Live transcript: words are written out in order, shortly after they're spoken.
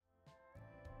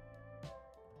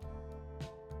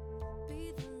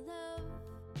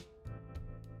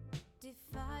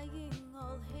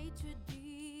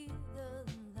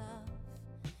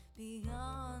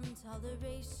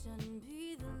toleration,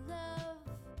 be the love.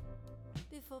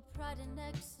 Before pride and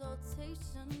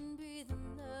exaltation, be the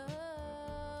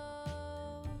love.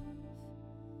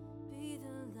 Be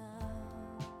the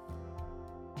love.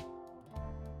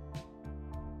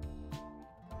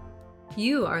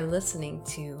 You are listening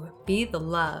to Be the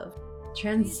Love,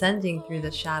 transcending through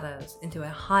the shadows into a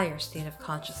higher state of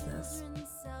consciousness.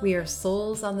 We are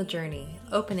souls on the journey,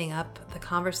 opening up the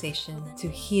conversation to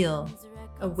heal,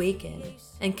 awaken,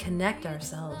 and connect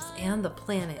ourselves and the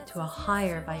planet to a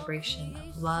higher vibration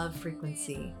of love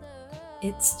frequency.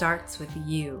 It starts with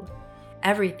you.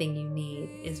 Everything you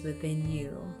need is within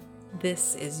you.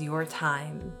 This is your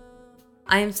time.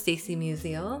 I am Stacy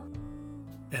Musial.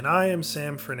 And I am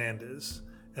Sam Fernandez,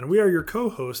 and we are your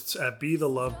co-hosts at Be the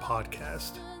Love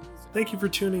podcast. Thank you for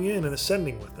tuning in and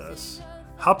ascending with us.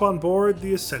 Hop on board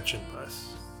the Ascension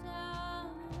Bus.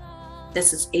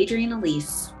 This is Adrienne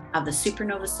Elise of the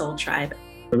Supernova Soul Tribe.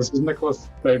 This is Nicholas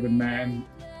David Mann.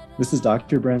 This is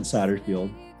Dr. Brent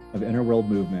Satterfield of Inner World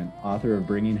Movement, author of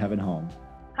Bringing Heaven Home.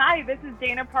 Hi, this is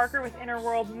Dana Parker with Inner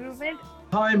World Movement.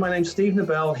 Hi, my name's Steve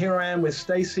Nabel. Here I am with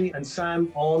Stacy and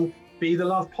Sam on Be the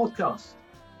Love podcast.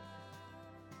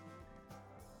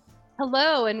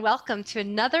 Hello and welcome to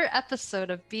another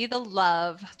episode of Be the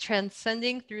Love,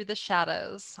 Transcending Through the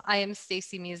Shadows. I am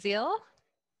Stacy Musial.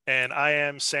 And I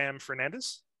am Sam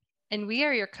Fernandez. And we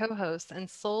are your co-hosts and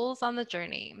souls on the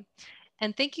journey.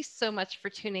 And thank you so much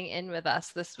for tuning in with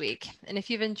us this week. And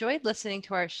if you've enjoyed listening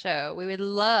to our show, we would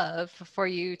love for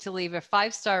you to leave a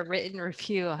 5-star written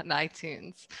review on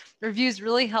iTunes. Reviews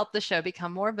really help the show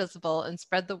become more visible and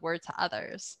spread the word to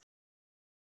others.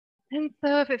 And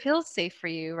so if it feels safe for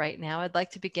you right now, I'd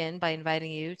like to begin by inviting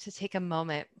you to take a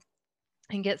moment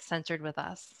and get centered with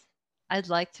us. I'd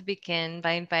like to begin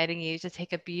by inviting you to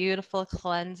take a beautiful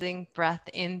cleansing breath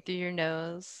in through your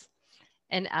nose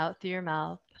and out through your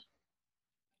mouth,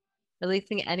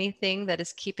 releasing anything that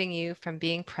is keeping you from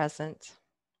being present.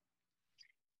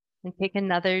 And take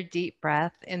another deep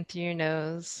breath in through your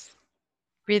nose,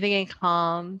 breathing in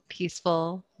calm,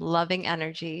 peaceful, loving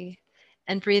energy,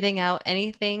 and breathing out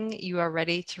anything you are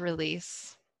ready to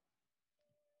release.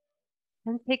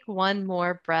 And take one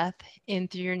more breath in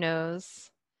through your nose,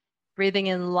 breathing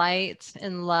in light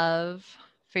and love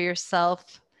for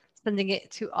yourself, sending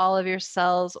it to all of your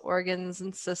cells, organs,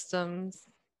 and systems,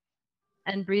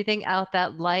 and breathing out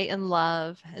that light and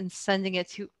love and sending it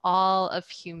to all of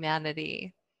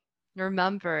humanity,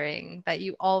 remembering that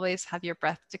you always have your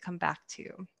breath to come back to.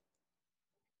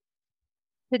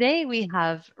 Today we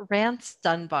have Rance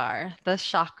Dunbar, the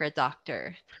chakra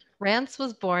doctor. Rance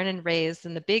was born and raised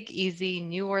in the Big Easy,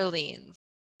 New Orleans.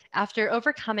 After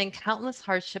overcoming countless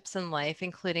hardships in life,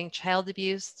 including child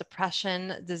abuse,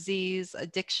 depression, disease,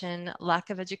 addiction, lack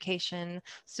of education,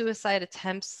 suicide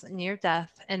attempts, near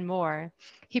death, and more,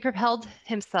 he propelled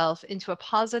himself into a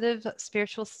positive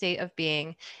spiritual state of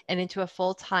being and into a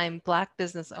full-time Black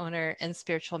business owner and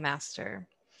spiritual master.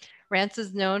 Rance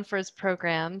is known for his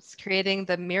programs, creating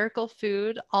the Miracle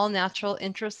Food All-Natural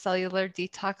Intracellular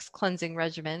Detox Cleansing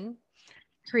Regimen,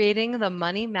 creating the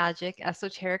Money Magic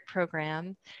Esoteric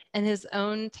Program, and his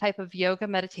own type of yoga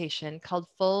meditation called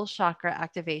Full Chakra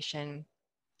Activation,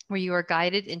 where you are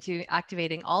guided into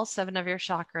activating all 7 of your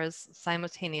chakras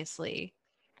simultaneously.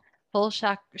 Full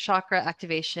Chakra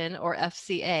Activation, or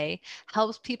FCA,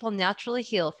 helps people naturally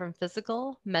heal from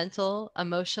physical, mental,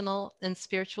 emotional, and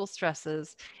spiritual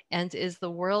stresses and is the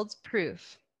world's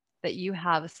proof that you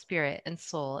have a spirit and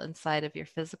soul inside of your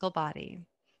physical body.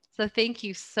 So thank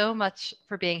you so much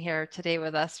for being here today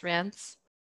with us, Rance.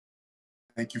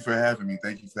 Thank you for having me.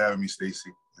 Thank you for having me,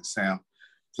 Stacy and Sam.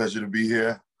 Pleasure to be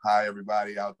here. Hi,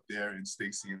 everybody out there in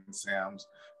Stacy and Sam's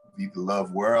Be the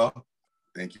Love world.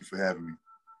 Thank you for having me.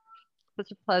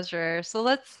 Such a pleasure. So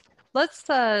let's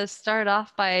start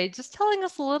off by just telling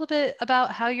us a little bit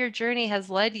about how your journey has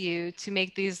led you to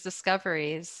make these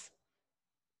discoveries.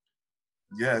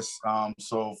 Yes.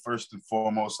 So first and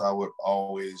foremost, I would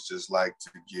always just like to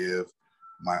give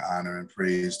my honor and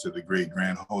praise to the great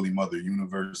grand holy mother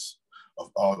universe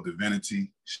of all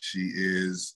divinity. She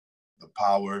is the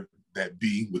power that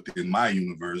be within my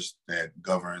universe that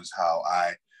governs how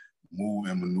I move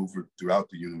and maneuver throughout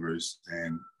the universe.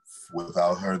 And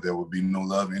without her, there would be no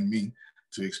love in me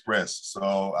to express. So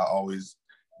I always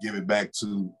give it back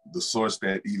to the source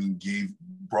that even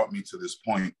brought me to this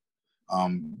point,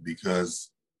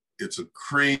 because it's a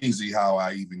crazy how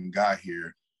I even got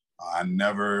here.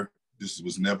 This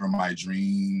was never my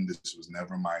dream. This was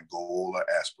never my goal or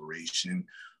aspiration.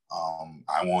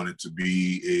 I wanted to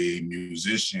be a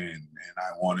musician and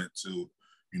I wanted to,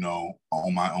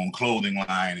 own my own clothing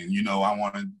line. And, I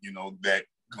wanted, that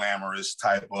glamorous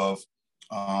type of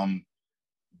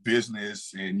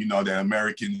business and, you know, that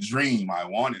American dream. I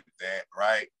wanted that,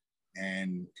 right?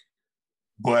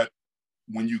 But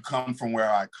when you come from where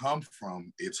I come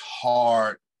from, it's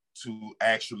hard to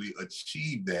actually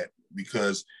achieve that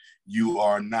because you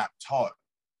are not taught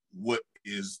what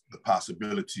is the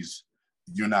possibilities.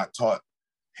 You're not taught,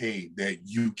 hey, that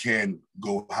you can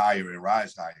go higher and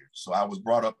rise higher. So I was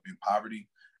brought up in poverty,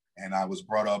 and I was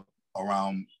brought up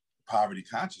around poverty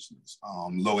consciousness,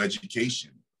 low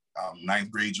education,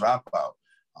 ninth grade dropout,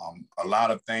 a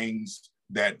lot of things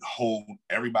that hold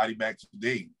everybody back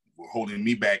today were holding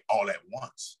me back all at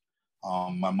once.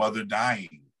 My mother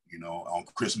dying, you know, on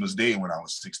Christmas Day when I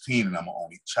was 16 and I'm an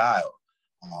only child.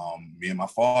 Me and my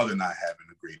father not having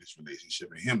the greatest relationship,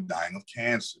 and him dying of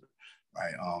cancer,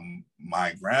 right?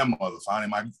 My grandmother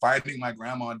finding my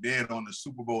grandma dead on the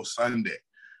Super Bowl Sunday,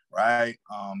 right?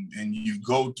 And you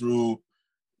go through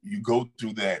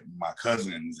that. My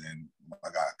cousins, and I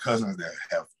got cousins that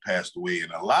have passed away,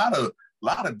 and a lot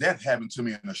of death happened to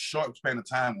me in a short span of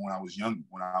time when I was young.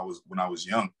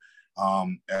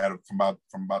 From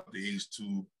about the age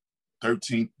to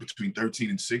 13, between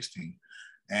 13 and 16.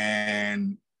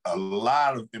 And a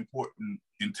lot of important,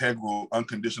 integral,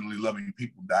 unconditionally loving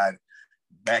people died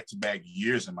back-to-back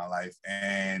years in my life.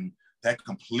 And that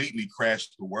completely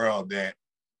crashed the world that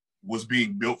was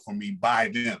being built for me by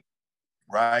them,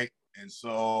 right? And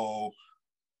so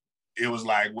it was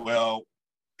like, well,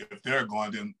 if they're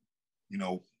going, then, you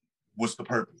know, what's the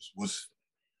purpose?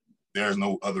 There's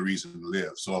no other reason to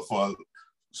live. So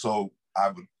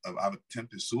I've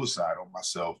attempted suicide on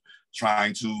myself,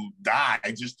 trying to die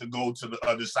just to go to the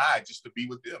other side, just to be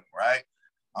with them, right?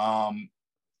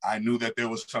 I knew that there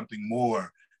was something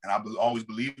more, and I always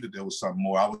believed that there was something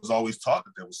more. I was always taught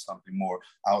that there was something more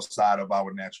outside of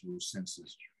our natural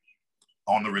senses,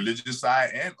 on the religious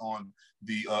side and on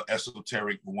the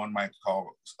esoteric, what one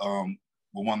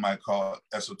might call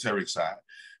esoteric side.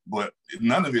 But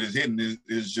none of it is hidden.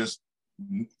 It's just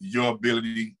your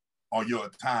ability or your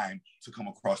time to come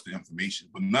across the information,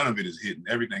 but none of it is hidden.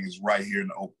 Everything is right here in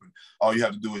the open. All you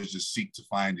have to do is just seek to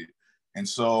find it. And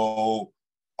so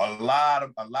a lot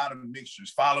of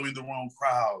mixtures, following the wrong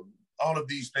crowd, all of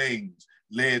these things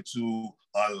led to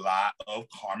a lot of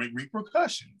karmic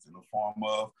repercussions in the form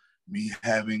of me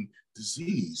having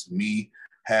disease, me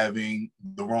having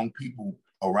the wrong people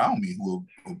around me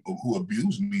who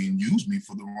abuse me and use me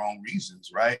for the wrong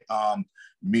reasons, right?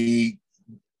 Me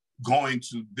going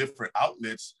to different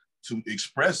outlets to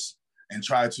express and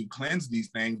try to cleanse these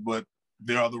things, but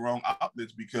they are the wrong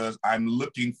outlets because I'm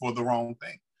looking for the wrong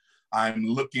thing. I'm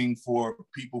looking for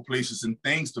people, places, and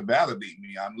things to validate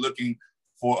me. I'm looking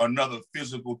for another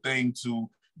physical thing to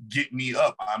get me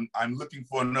up. I'm looking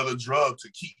for another drug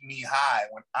to keep me high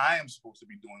when I am supposed to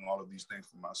be doing all of these things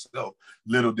for myself.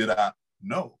 Little did I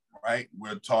know, right?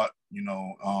 We're taught,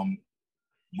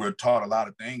 we're taught a lot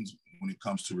of things when it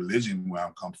comes to religion where I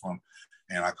come from.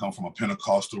 And I come from a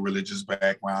Pentecostal religious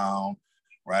background,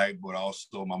 right? But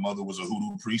also my mother was a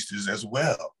hoodoo priestess as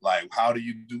well. Like, how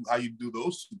you do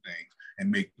those two things and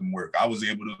make them work? I was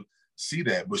able to see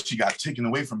that, but she got taken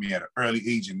away from me at an early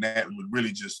age. And that would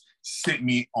really just sent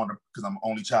me because I'm the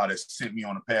only child, that sent me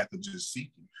on a path of just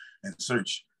seeking and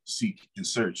search, seek and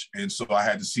search. And so I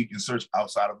had to seek and search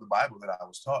outside of the Bible that I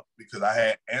was taught, because I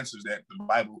had answers that the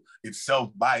Bible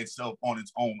itself, by itself, on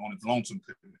its lonesome,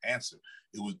 couldn't answer.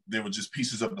 There were just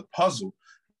pieces of the puzzle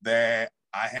that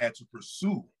I had to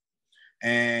pursue.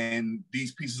 And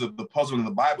these pieces of the puzzle in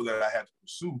the Bible that I had to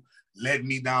pursue led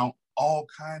me down all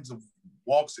kinds of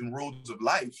walks and roads of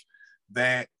life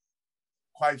that,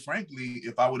 quite frankly,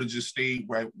 if I would have just stayed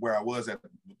right where I was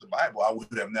with the Bible, I would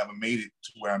have never made it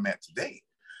to where I'm at today.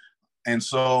 And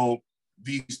so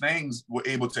these things were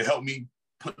able to help me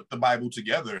put the Bible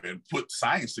together and put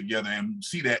science together and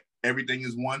see that everything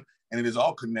is one and it is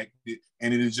all connected,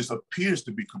 and it just appears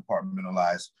to be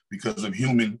compartmentalized because of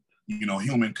human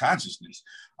consciousness.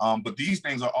 But these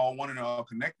things are all one and all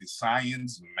connected: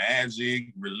 science, magic,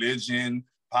 religion,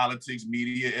 politics,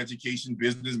 media, education,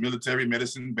 business, military,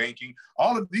 medicine, banking.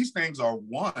 All of these things are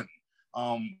one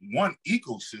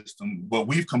ecosystem, but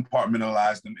we've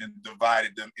compartmentalized them and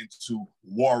divided them into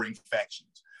warring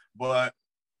factions. But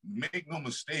make no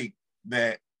mistake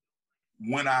that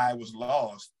when I was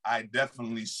lost, I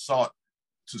definitely sought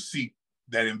to seek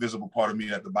that invisible part of me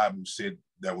that the Bible said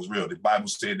that was real. The Bible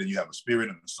said that you have a spirit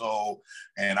and a soul,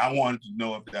 and I wanted to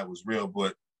know if that was real,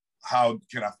 but how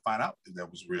can I find out if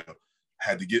that was real? I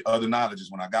had to get other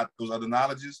knowledges. When I got those other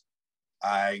knowledges,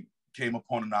 I came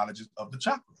upon the knowledges of the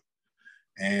chakra.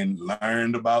 and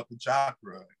learned about the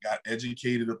chakra, got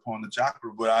educated upon the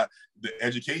chakra, but the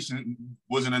education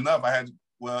wasn't enough. I had to,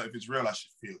 well, if it's real, I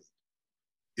should feel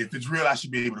it. If it's real, I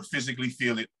should be able to physically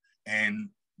feel it, and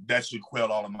that should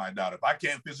quell all of my doubt. If I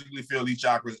can't physically feel these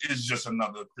chakras, it's just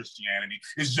another Christianity.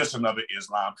 It's just another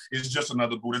Islam. It's just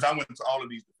another Buddhism. I went to all of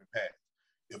these different paths.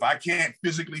 If I can't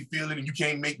physically feel it and you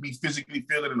can't make me physically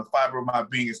feel it in the fiber of my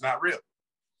being, it's not real,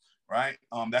 right?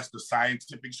 That's the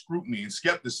scientific scrutiny and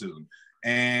skepticism.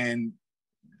 And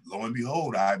lo and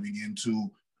behold, I began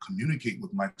to communicate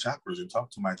with my chakras and talk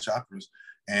to my chakras.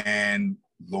 And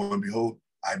lo and behold,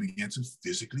 I began to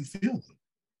physically feel them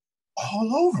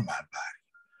all over my body,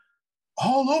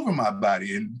 all over my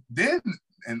body. And then,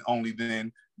 and only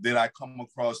then, did I come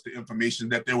across the information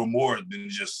that there were more than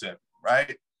just 7,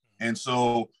 right? And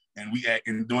so, and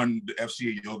during the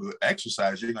FCA yoga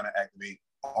exercise, you're gonna activate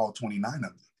all 29 of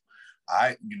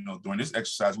them. During this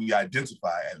exercise, we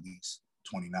identify at least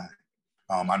 29.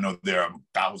 I know there are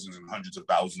thousands and hundreds of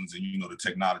thousands, and the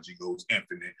technology goes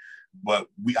infinite, but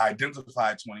we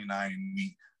identify 29 and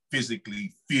we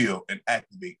physically feel and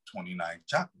activate 29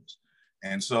 chakras.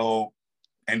 And so,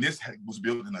 and this was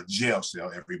built in a jail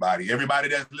cell, everybody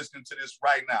that's listening to this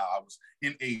right now, I was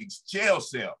in a jail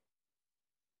cell.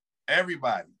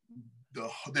 Everybody,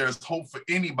 there's hope for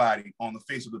anybody on the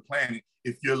face of the planet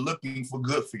if you're looking for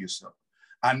good for yourself.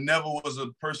 I never was a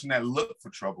person that looked for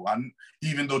trouble.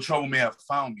 Even though trouble may have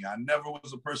found me, I never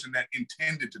was a person that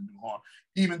intended to do harm,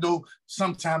 even though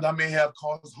sometimes I may have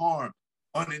caused harm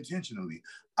unintentionally.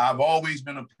 I've always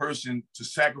been a person to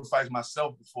sacrifice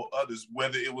myself before others,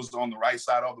 whether it was on the right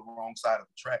side or the wrong side of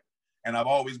the track. And I've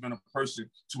always been a person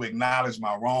to acknowledge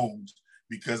my wrongs,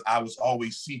 because I was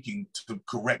always seeking to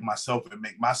correct myself and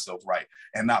make myself right,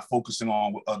 and not focusing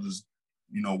on what others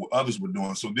were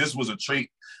doing. So this was a trait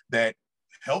that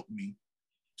helped me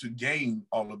to gain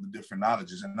all of the different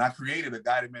knowledges. And I created a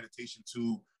guided meditation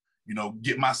to,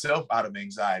 get myself out of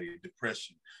anxiety,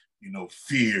 depression,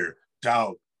 fear,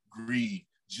 doubt, greed,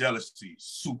 jealousy,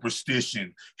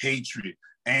 superstition, hatred,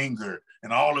 anger,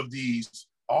 and all of these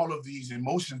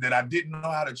emotions that I didn't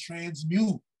know how to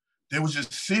transmute. They were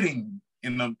just sitting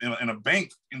in a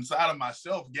bank inside of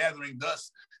myself, gathering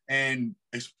dust and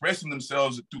expressing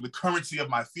themselves through the currency of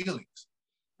my feelings,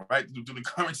 right? Through the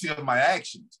currency of my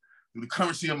actions, through the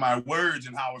currency of my words,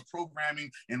 and how I was programming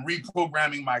and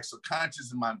reprogramming my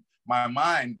subconscious and my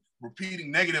mind, repeating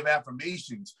negative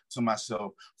affirmations to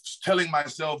myself, telling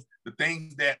myself the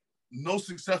things that no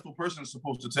successful person is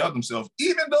supposed to tell themselves,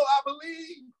 even though I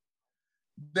believe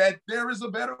that there is a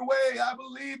better way. I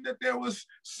believe that there was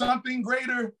something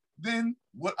greater than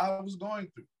what I was going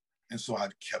through. And so I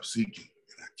kept seeking,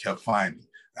 and I kept finding,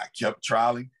 and I kept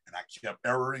trialing, and I kept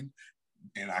erroring,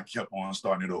 and I kept on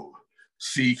starting it over.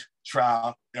 Seek,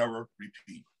 trial, error,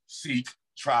 repeat. Seek,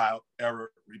 trial,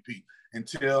 error, repeat.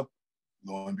 Until,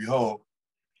 lo and behold,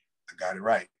 I got it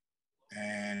right.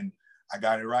 And I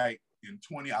got it right in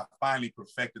I finally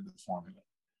perfected the formula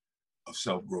of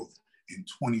self-growth in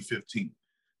 2015.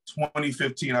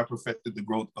 2015, I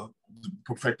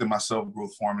perfected my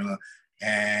self-growth formula,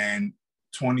 and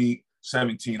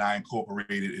 2017, I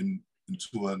incorporated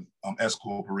into an S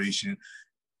corporation,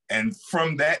 and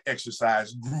from that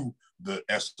exercise grew the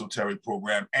esoteric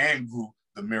program and grew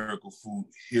the miracle food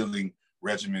healing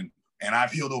regimen, and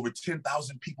I've healed over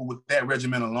 10,000 people with that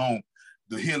regimen alone.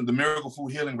 The miracle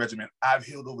food healing regimen, I've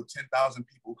healed over 10,000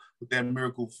 people with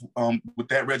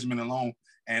that regimen alone,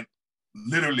 and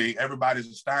literally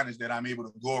everybody's astonished that I'm able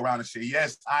to go around and say,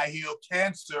 yes, I heal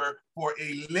cancer for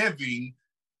a living,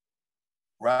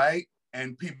 right?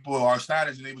 And people are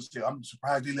astonished, and they would say, I'm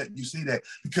surprised they let you say that,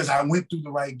 because I went through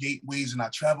the right gateways and I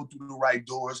traveled through the right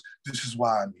doors. This is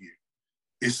why I'm here.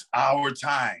 It's our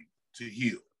time to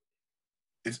heal.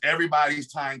 It's everybody's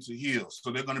time to heal.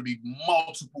 So there are going to be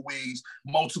multiple ways,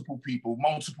 multiple people,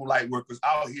 multiple light workers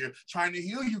out here trying to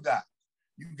heal you guys.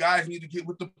 You guys need to get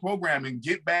with the program and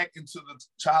get back into the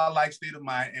childlike state of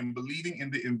mind and believing in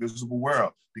the invisible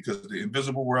world, because the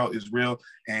invisible world is real,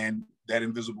 and that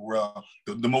invisible world,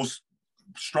 the most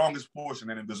strongest portion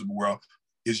of that invisible world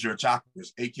is your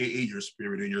chakras, aka your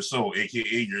spirit and your soul,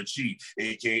 aka your chi,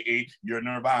 aka your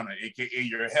nirvana, aka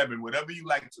your heaven, whatever you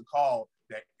like to call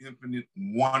that infinite,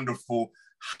 wonderful,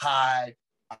 high,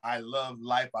 I love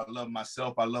life, I love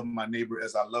myself, I love my neighbor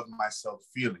as I love myself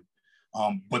feeling.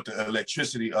 But the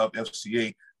electricity of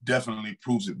FCA definitely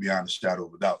proves it beyond a shadow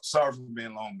of a doubt. Sorry for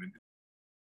being long-winded.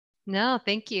 No,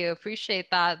 thank you. Appreciate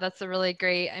that. That's a really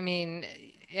great,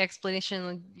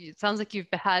 explanation. It sounds like you've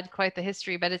had quite the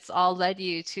history, but it's all led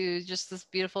you to just this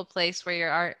beautiful place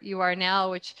where you are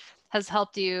now, which has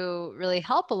helped you really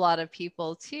help a lot of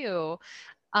people too.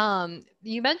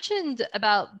 You mentioned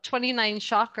about 29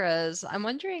 chakras. I'm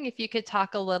wondering if you could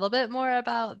talk a little bit more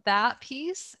about that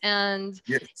piece and,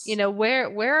 Yes.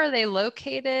 where are they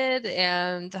located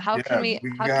and how can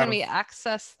we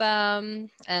access them?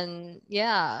 And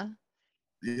yeah.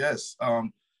 Yes.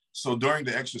 So during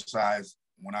the exercise,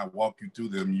 when I walk you through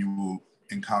them, you will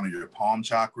encounter your palm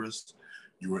chakras,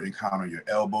 you will encounter your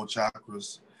elbow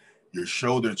chakras, your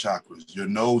shoulder chakras, your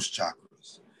nose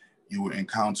chakras. You will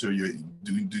encounter your,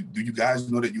 do you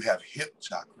guys know that you have hip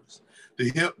chakras? The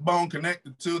hip bone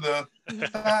connected to the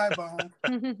thigh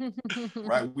bone,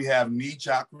 right? We have knee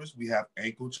chakras, we have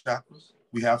ankle chakras,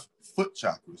 we have foot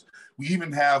chakras. We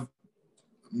even have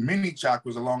many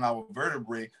chakras along our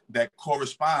vertebrae that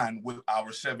correspond with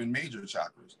our 7 major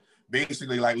chakras.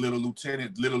 Basically like little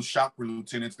chakra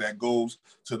lieutenants that goes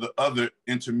to the other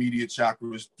intermediate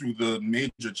chakras through the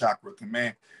major chakra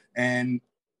command. And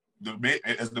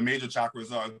as the major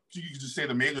chakras are, you can just say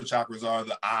the major chakras are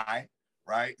the I,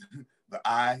 right? The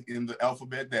I in the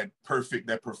alphabet, that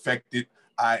perfected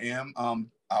I am.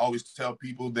 I always tell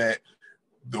people that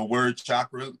the word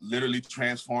chakra literally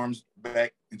transforms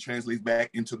back and translates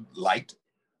back into light.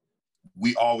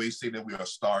 We always say that we are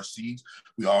star seeds.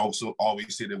 We also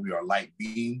always say that we are light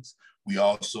beings. We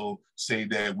also say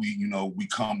that we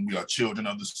are children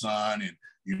of the sun, and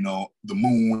the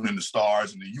moon and the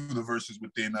stars and the universe is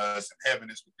within us, and heaven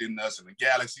is within us, and the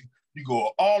galaxy. You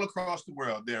go all across the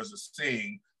world, there's a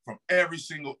saying from every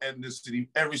single ethnicity,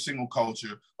 every single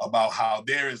culture about how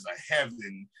there is a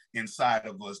heaven inside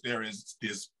of us. There is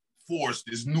this force,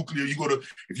 this nuclear.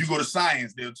 If you go to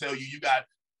science, they'll tell you got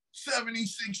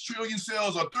 76 trillion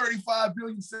cells or 35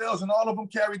 billion cells, and all of them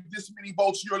carry this many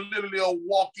volts. You're literally a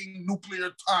walking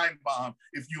nuclear time bomb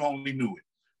if you only knew it,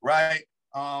 right?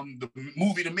 The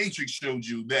movie The Matrix showed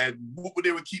you that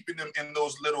they were keeping them in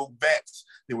those little vats.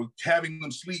 They were having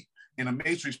them sleep in a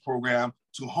Matrix program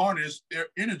to harness their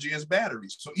energy as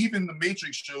batteries. So even The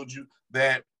Matrix showed you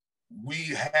that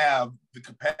we have the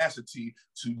capacity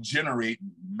to generate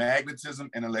magnetism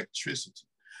and electricity.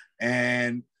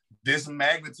 And this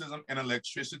magnetism and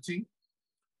electricity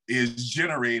is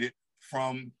generated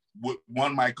from what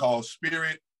one might call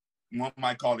spirit, one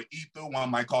might call it ether, one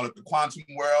might call it the quantum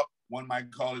world, one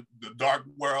might call it the dark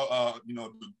world,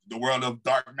 the world of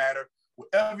dark matter.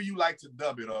 Whatever you like to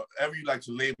dub it, or whatever you like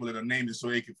to label it or name it so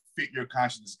it can fit your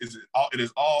consciousness, it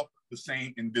is all the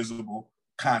same invisible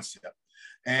concept.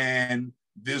 And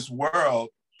this world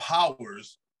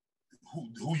powers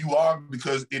who you are,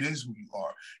 because it is who you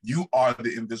are. You are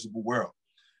the invisible world.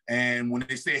 And when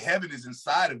they say heaven is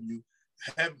inside of you,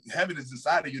 heaven is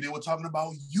inside of you, they were talking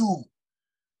about you.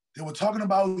 They were talking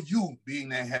about you being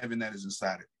that heaven that is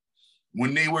inside of you.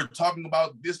 When they were talking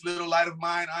about this little light of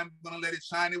mine, I'm going to let it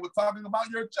shine, they were talking about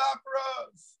your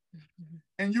chakras.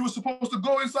 And you were supposed to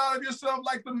go inside of yourself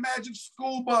like the magic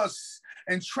school bus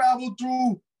and travel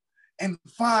through and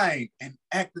find and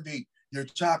activate your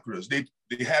chakras. They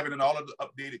have it in all of the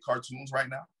updated cartoons right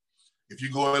now. If you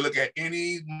go and look at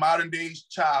any modern day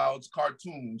child's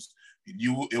cartoons,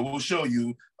 it will show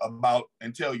you about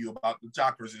and tell you about the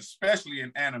chakras, especially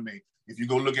in anime. If you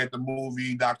go look at the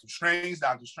movie Doctor Strange,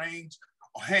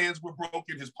 hands were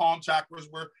broken, his palm chakras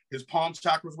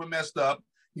were messed up.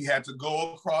 He had to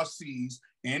go across seas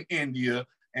in India,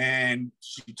 and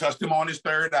she touched him on his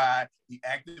third eye. He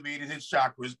activated his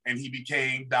chakras, and he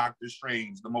became Doctor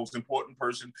Strange, the most important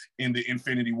person in the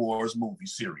Infinity Wars movie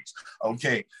series.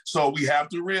 Okay, so we have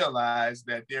to realize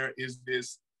that there is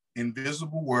this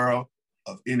invisible world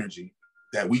of energy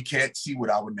that we can't see with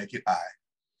our naked eye.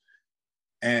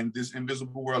 And this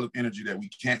invisible world of energy that we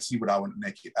can't see with our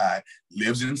naked eye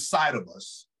lives inside of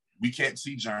us. We can't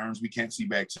see germs, we can't see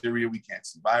bacteria, we can't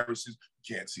see viruses,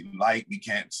 we can't see light, we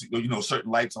can't see,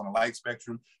 certain lights on the light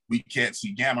spectrum. We can't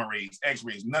see gamma rays,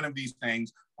 X-rays, none of these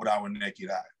things with our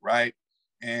naked eye, right?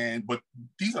 But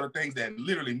these are the things that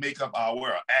literally make up our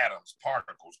world: atoms,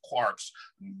 particles, quarks,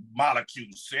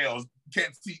 molecules, cells. We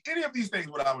can't see any of these things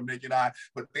with our naked eye,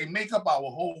 but they make up our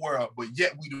whole world, but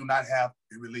yet we do not have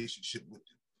a relationship with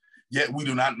them. Yet we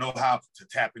do not know how to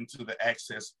tap into the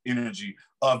access energy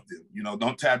of them.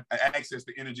 Don't access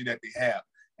the energy that they have.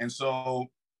 And so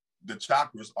the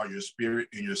chakras are your spirit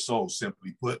and your soul,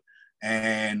 simply put.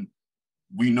 And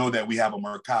we know that we have a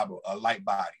Merkaba, a light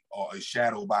body, or a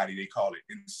shadow body, they call it,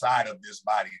 inside of this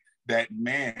body that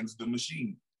mans the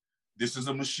machine. This is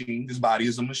a machine. This body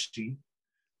is a machine.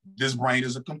 This brain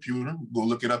is a computer. Go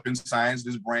look it up in science.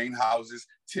 This brain houses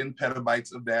 10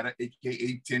 petabytes of data,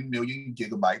 aka 10 million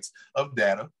gigabytes of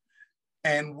data.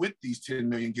 And with these 10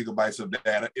 million gigabytes of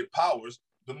data, it powers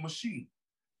the machine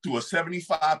through a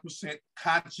 75%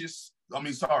 conscious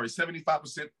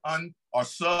 75% or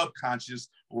subconscious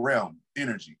realm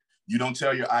energy. You don't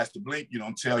tell your eyes to blink. You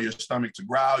don't tell your stomach to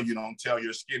growl. You don't tell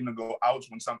your skin to go ouch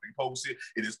when something pokes it.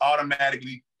 It is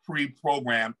automatically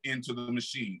pre-programmed into the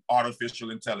machine,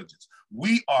 artificial intelligence.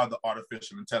 We are the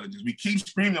artificial intelligence. We keep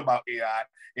screaming about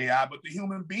AI, but the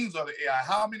human beings are the AI.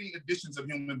 How many editions of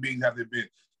human beings have there been?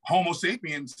 Homo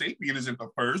sapiens, sapien isn't the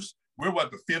first. We're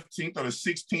what, the 15th or the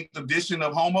 16th edition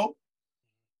of Homo?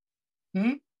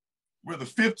 We're the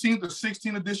 15th or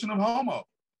 16th edition of Homo.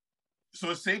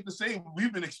 So it's safe to say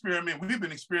we've been experimenting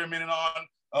on,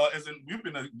 we've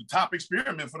been a top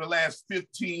experiment for the last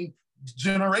 15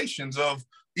 generations of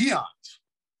eons.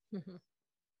 Mm-hmm.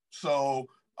 So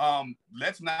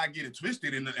let's not get it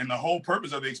twisted. And the whole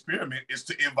purpose of the experiment is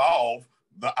to evolve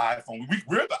the iPhone.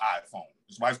 We're the iPhone.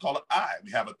 That's why it's called an eye.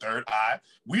 We have a third eye.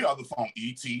 We are the phone,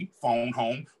 ET, phone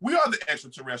home. We are the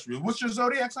extraterrestrials. What's your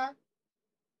zodiac sign?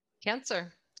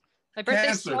 Cancer. My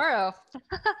birthday's tomorrow.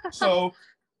 So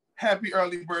happy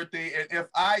early birthday. And if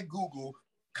I Google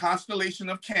constellation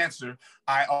of Cancer,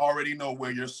 I already know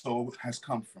where your soul has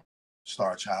come from,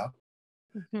 Star Child.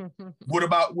 What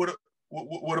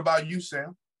about you,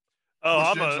 Sam?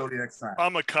 Oh,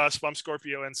 I'm a cusp. I'm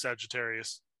Scorpio and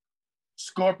Sagittarius.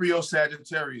 Scorpio,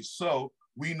 Sagittarius. So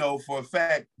we know for a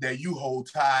fact that you hold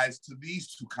ties to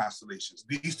these two constellations,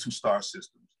 these two star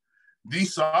systems.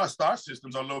 These star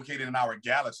systems are located in our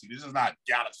galaxy. This is not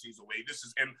galaxies away. This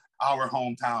is in our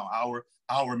hometown,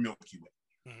 our Milky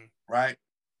Way, right?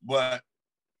 But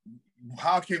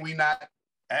how can we not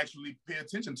actually pay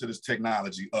attention to this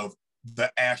technology of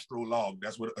the astrolog?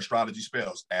 That's what astrology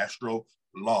spells,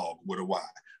 astrolog with a Y,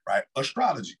 right?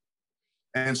 Astrology.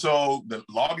 And so the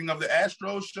logging of the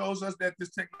astros shows us that this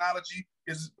technology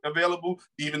is available.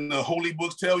 Even the holy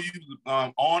books tell you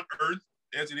on earth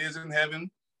as it is in heaven,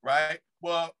 right?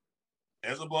 Well,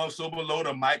 as above, so below,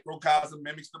 the microcosm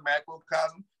mimics the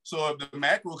macrocosm. So if the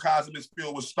macrocosm is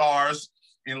filled with stars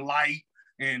and light,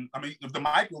 and I mean, if the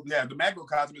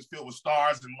macrocosm is filled with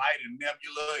stars and light and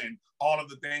nebula and all of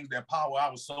the things that power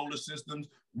our solar systems,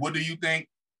 what do you think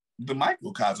the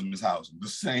microcosm is housing? The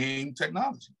same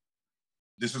technology.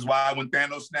 This is why when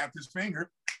Thanos snapped his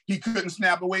finger, he couldn't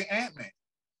snap away Ant-Man.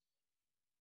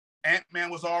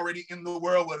 Ant-Man was already in the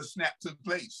world where the snap took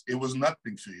place. It was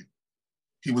nothing for him.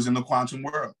 He was in the quantum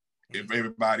world. If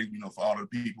everybody, for all the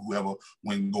people who ever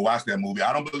went and go watch that movie,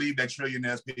 I don't believe that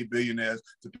trillionaires pay billionaires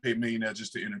to pay millionaires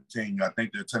just to entertain you. I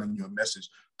think they're telling you a message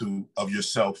of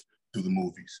yourself through the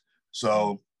movies.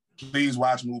 So please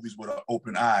watch movies with an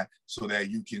open eye so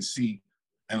that you can see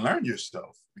and learn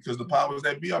yourself, because the powers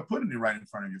that be are putting it right in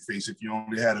front of your face if you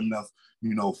only had enough,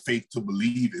 faith to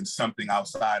believe in something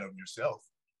outside of yourself.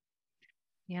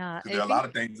 Yeah. There are a lot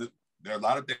of things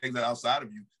that outside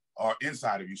of you are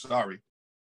inside of you. Sorry.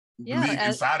 Yeah, believe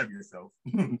inside of yourself.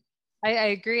 I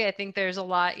agree. I think there's a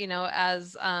lot,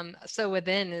 as so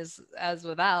within is as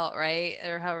without, right?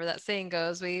 Or however that saying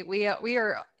goes. We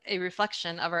are a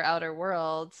reflection of our outer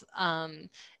world. And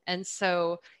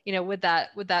so, with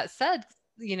that said,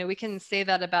 we can say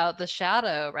that about the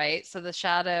shadow, right? So the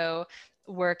shadow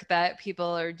work that people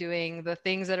are doing, the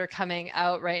things that are coming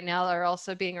out right now are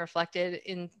also being reflected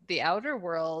in the outer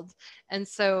world. And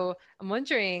so I'm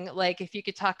wondering, if you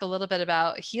could talk a little bit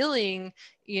about healing,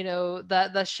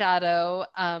 the shadow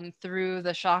through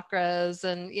the chakras,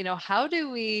 and, how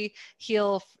do we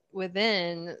heal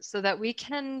within so that we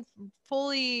can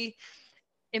fully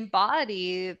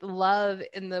embody love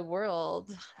in the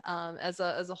world as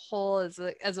a whole,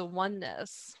 as a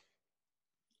oneness?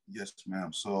 Yes,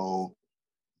 ma'am. So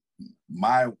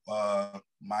my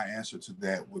answer to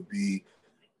that would be,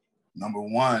 number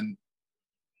one,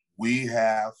 we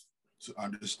have to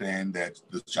understand that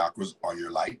the chakras are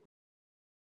your light.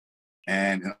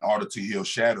 And in order to heal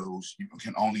shadows, you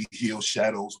can only heal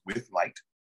shadows with light.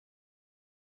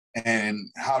 And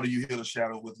how do you heal a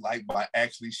shadow with light? By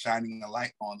actually shining a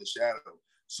light on the shadow.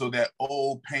 So that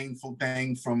old painful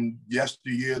thing from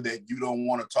yesteryear that you don't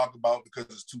want to talk about because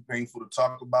it's too painful to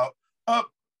talk about,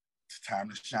 it's time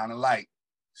to shine a light.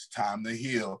 It's time to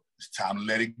heal. It's time to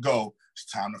let it go. It's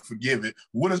time to forgive it.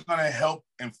 What is going to help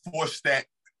enforce that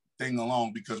thing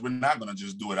along? Because we're not going to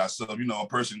just do it ourselves. A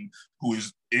person who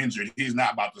is injured, he's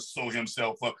not about to sew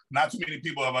himself up. Not too many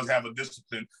people of us have a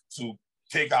discipline to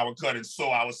take our cut and sew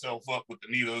ourselves up with the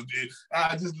needles.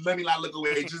 Just let me not look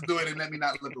away. Just do it and let me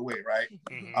not look away, right?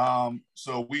 Mm-hmm.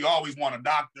 So we always want a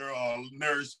doctor or a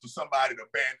nurse or somebody to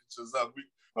bandage us up.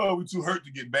 We're too hurt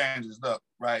to get bandaged up,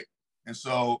 right? And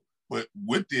so, but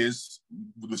with this,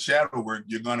 with the shadow work,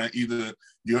 you're gonna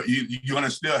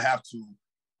still have to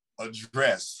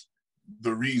address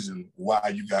the reason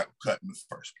why you got cut in the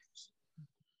first place.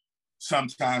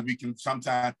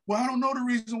 sometimes, well, I don't know the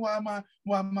reason why my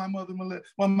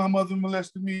mother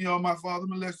molested me or my father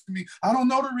molested me. I don't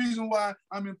know the reason why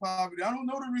I'm in poverty. I don't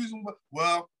know the reason why.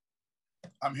 Well,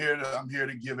 I'm here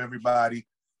to give everybody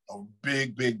a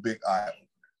big eye opener.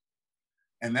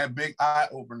 And that big eye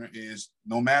opener is,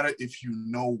 no matter if you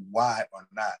know why or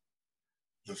not,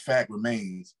 the fact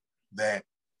remains that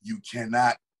you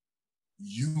cannot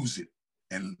use it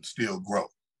and still grow.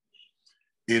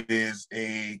 It is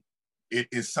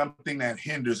something that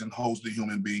hinders and holds the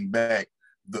human being back,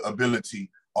 the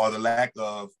ability or the lack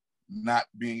of not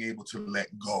being able to let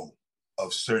go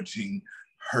of certain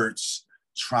hurts,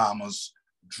 traumas,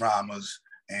 dramas,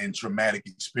 and traumatic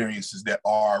experiences that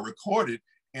are recorded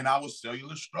in our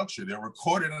cellular structure. They're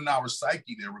recorded in our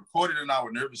psyche. They're recorded in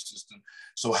our nervous system.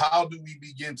 So how do we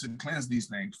begin to cleanse these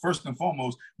things? First and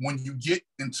foremost, when you get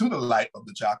into the light of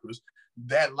the chakras,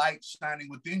 that light shining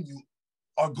within you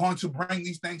are going to bring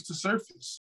these things to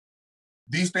surface.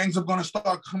 These things are going to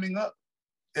start coming up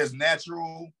as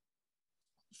natural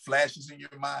flashes in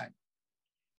your mind,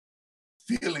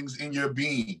 feelings in your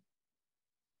being,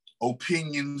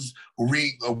 opinions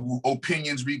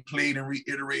replayed and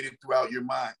reiterated throughout your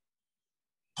mind,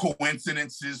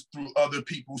 coincidences through other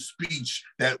people's speech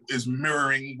that is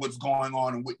mirroring what's going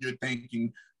on and what you're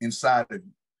thinking inside of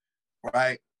you,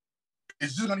 right?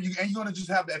 It's just and you're gonna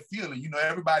just have that feeling. You know,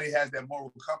 everybody has that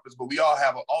moral compass, but we all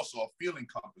have also a feeling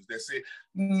compass that say,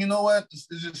 you know what,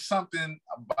 there's just something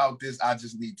about this. I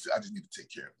just need to take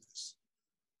care of this.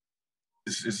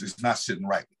 It's not sitting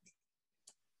right with me.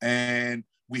 And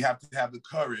we have to have the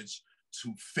courage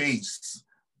to face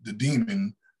the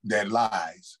demon that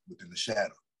lies within the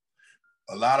shadow.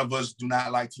 A lot of us do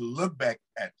not like to look back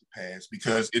at the past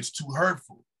because it's too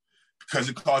hurtful, because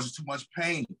it causes too much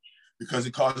pain, because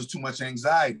it causes too much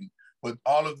anxiety. But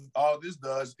all this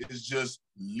does is just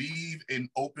leave an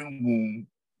open wound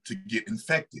to get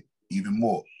infected even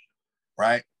more,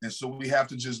 right? And so we have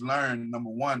to just learn, number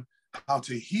one, how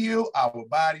to heal our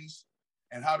bodies.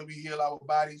 And how do we heal our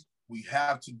bodies? We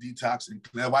have to detox and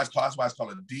clean. That's why it's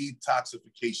called a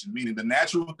detoxification, meaning the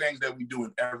natural things that we do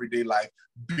in everyday life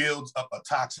builds up a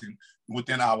toxin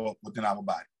within our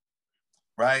body,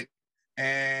 right?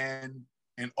 And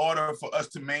in order for us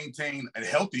to maintain a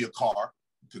healthier car,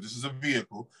 because this is a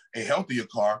vehicle, a healthier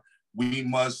car, we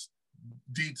must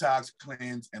detox,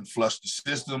 cleanse, and flush the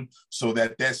system so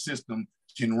that system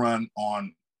can run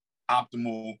on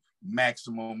optimal,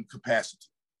 maximum capacity.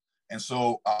 And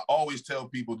so I always tell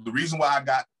people the reason why,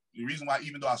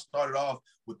 even though I started off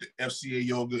with the FCA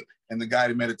yoga and the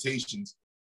guided meditations,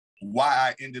 why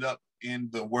I ended up in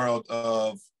the world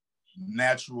of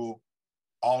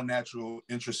all natural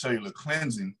intracellular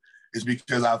cleansing is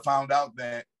because I found out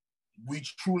that we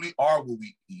truly are what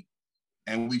we eat,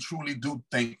 and we truly do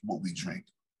think what we drink.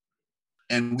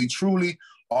 And we truly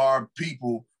are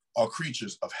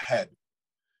creatures of habit.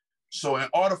 So in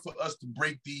order for us to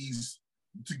break these,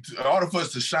 in order for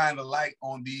us to shine the light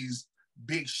on these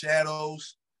big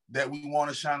shadows that we want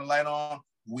to shine the light on,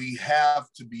 we have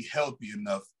to be healthy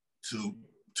enough to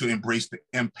embrace the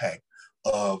impact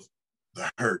of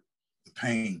the hurt, the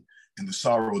pain, and the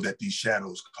sorrow that these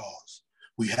shadows cause.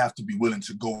 We have to be willing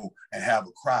to go and have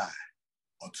a cry,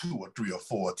 or 2 or 3 or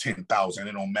 4 or 10,000,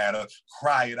 it don't matter,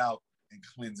 cry it out and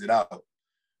cleanse it out.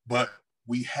 But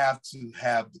we have to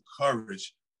have the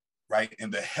courage, right,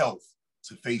 and the health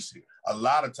to face it. A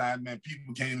lot of times, man,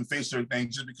 people can't even face certain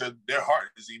things just because their heart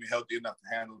isn't even healthy enough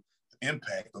to handle the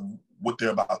impact of what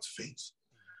they're about to face.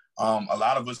 A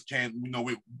lot of us can't,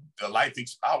 our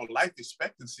life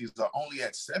expectancies are only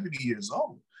at 70 years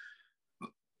old,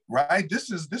 right? This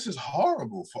is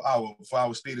horrible for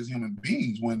our state as human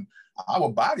beings when our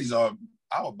bodies are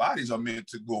meant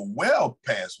to go well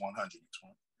past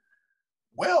 120,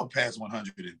 well past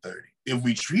 130 if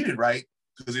we treat it right,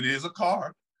 because it is a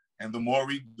car. And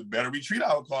the better we treat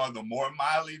our car, the more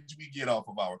mileage we get off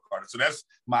of our car. So that's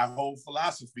my whole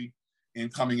philosophy in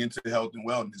coming into health and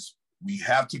wellness. We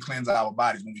have to cleanse our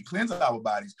bodies. When we cleanse our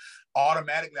bodies,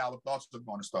 automatically our thoughts are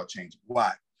going to start changing.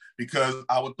 Why? Because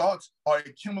our thoughts are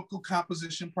a chemical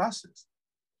composition process.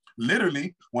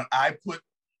 Literally, when I put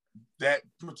that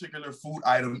particular food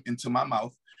item into my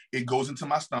mouth, it goes into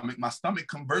my stomach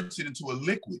converts it into a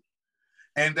liquid.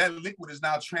 And that liquid is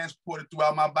now transported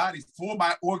throughout my body for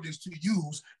my organs to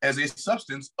use as a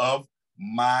substance of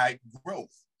my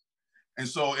growth. And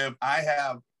so if I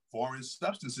have foreign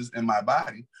substances in my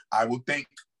body, I will think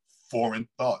foreign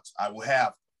thoughts. I will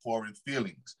have foreign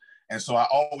feelings. And so I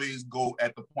always go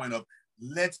at the point of,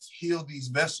 let's heal these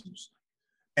vessels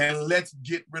and let's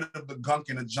get rid of the gunk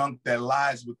and the junk that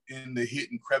lies within the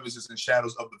hidden crevices and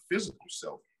shadows of the physical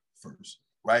self first.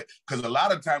 right? Because a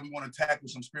lot of times we want to tackle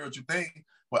some spiritual thing,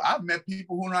 but I've met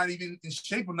people who are not even in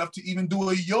shape enough to even do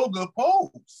a yoga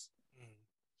pose.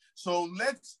 So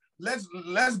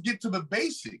let's get to the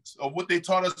basics of what they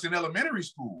taught us in elementary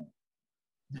school,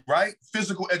 right?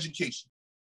 Physical education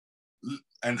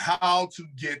and how to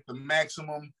get the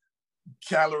maximum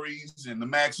calories and the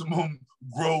maximum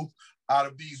growth out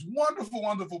of these wonderful,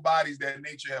 wonderful bodies that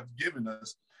nature has given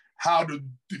us, how to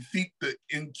defeat the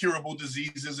incurable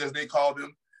diseases, as they call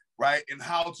them, right? And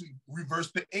how to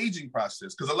reverse the aging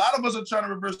process. Because a lot of us are trying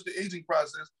to reverse the aging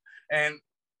process, and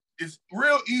it's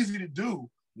real easy to do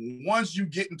once you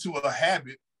get into a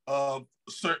habit of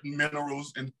certain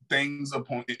minerals and things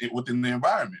within the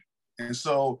environment. And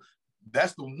so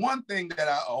that's the one thing that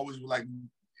I always would like.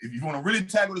 If you want to really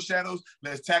tackle the shadows,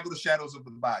 let's tackle the shadows of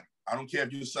the body. I don't care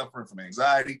if you're suffering from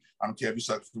anxiety. I don't care if you're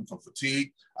suffering from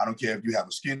fatigue. I don't care if you have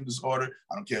a skin disorder.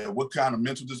 I don't care what kind of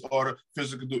mental disorder,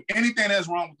 physical, anything that's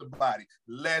wrong with the body.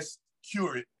 Let's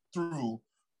cure it through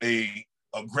a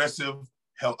aggressive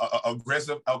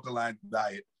alkaline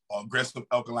diet, or aggressive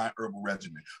alkaline herbal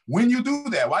regimen. When you do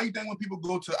that, why do you think when people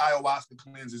go to ayahuasca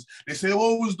cleanses, they say,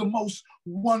 oh, it was the most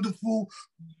wonderful,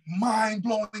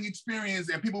 mind-blowing experience,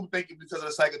 and people think it's because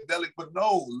of the psychedelic, but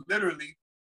no, literally,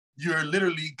 you're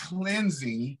literally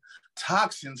cleansing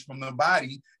toxins from the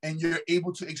body, and you're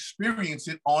able to experience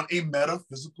it on a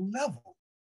metaphysical level.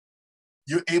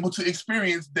 You're able to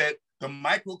experience that the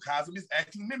microcosm is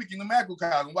actually mimicking the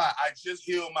macrocosm. Why? I just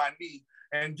healed my knee,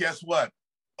 and guess what?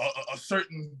 A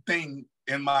certain thing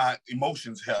in my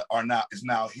emotions is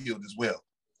now healed as well.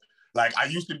 Like I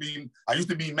used to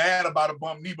be mad about a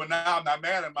bum knee, but now I'm not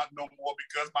mad about no more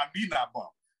because my knee not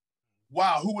bumped.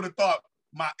 Wow, who would have thought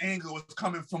my anger was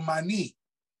coming from my knee,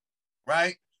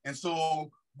 right? And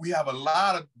so we have a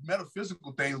lot of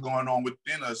metaphysical things going on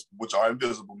within us, which are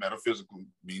invisible. Metaphysical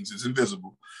means it's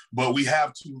invisible, but we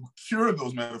have to cure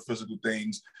those metaphysical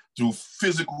things through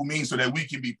physical means so that we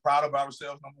can be proud of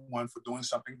ourselves, number one, for doing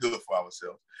something good for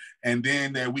ourselves. And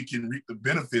then that we can reap the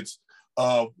benefits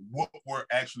of what we're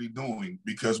actually doing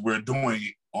because we're doing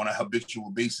it on a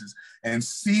habitual basis and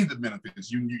see the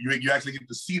benefits. You actually get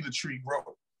to see the tree grow,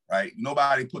 right?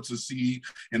 Nobody puts a seed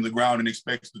in the ground and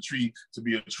expects the tree to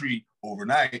be a tree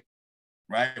overnight,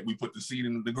 right? We put the seed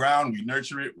in the ground, we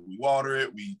nurture it, we water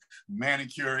it, we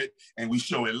manicure it, and we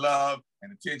show it love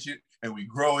and attention, and we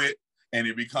grow it, and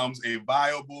it becomes a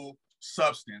viable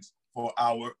substance for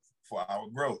our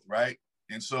growth, right?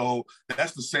 And so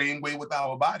that's the same way with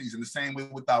our bodies and the same way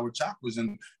with our chakras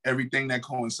and everything that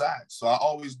coincides. So I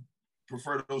always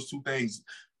prefer those two things.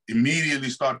 Immediately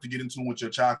start to get in tune with your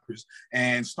chakras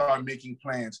and start making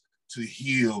plans to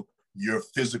heal your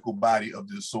physical body of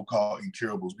the so-called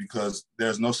incurables, because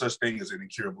there's no such thing as an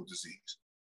incurable disease.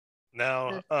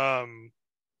 Now,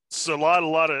 so a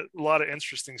lot of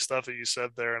interesting stuff that you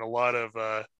said there, and a lot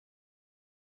of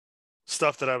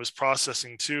stuff that I was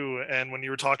processing too. And when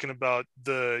you were talking about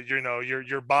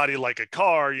your body like a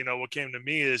car, what came to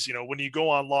me is, when you go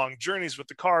on long journeys with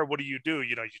the car, what do? You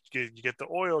get the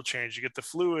oil change, you get the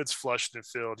fluids flushed and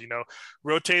filled,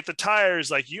 rotate the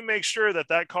tires. Like, you make sure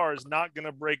that car is not going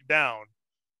to break down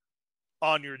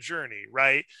on your journey,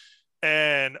 right?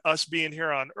 And us being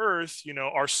here on earth,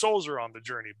 our souls are on the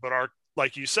journey, but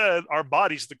like you said, our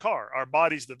body's the car, our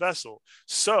body's the vessel.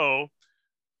 So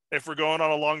if we're going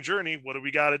on a long journey, what do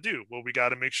we got to do? Well, we got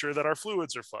to make sure that our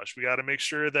fluids are flush. We got to make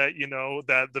sure that,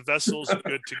 that the vessel's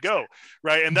good to go.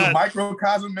 Right. And that the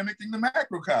microcosm mimicking the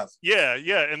macrocosm. Yeah.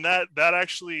 Yeah. And that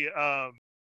actually, I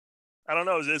don't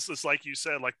know, it's like you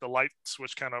said, like the light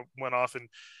switch kind of went off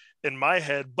in my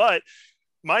head. But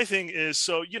my thing is,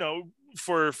 so,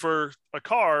 for a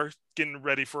car getting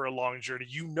ready for a long journey,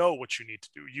 what you need to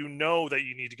do. That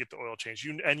you need to get the oil change.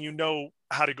 You know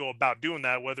how to go about doing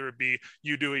that, whether it be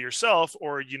you do it yourself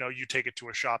or you take it to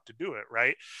a shop to do it,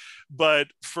 right? But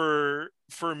for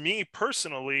me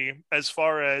personally, as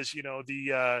far as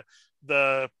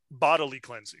the bodily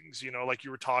cleansings, like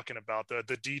you were talking about, the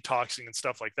detoxing and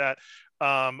stuff like that,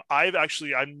 I've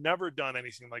never done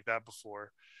anything like that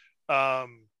before.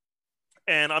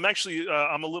 And I'm actually,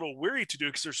 I'm a little weary to do it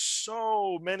because there's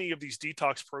so many of these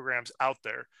detox programs out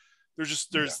there.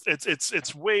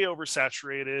 It's way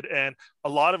oversaturated, and a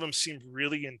lot of them seem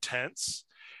really intense.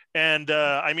 And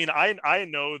I mean, I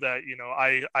know that,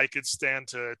 I could stand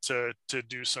to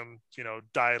do some,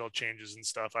 dietal changes and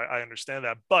stuff. I understand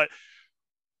that, but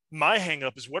my hang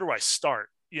up is, where do I start?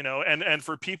 And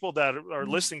for people that are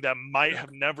listening that might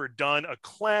have never done a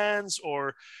cleanse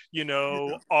or,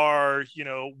 are,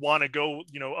 want to go,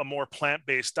 a more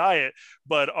plant-based diet,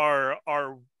 but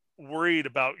are worried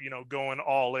about, going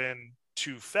all in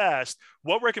too fast.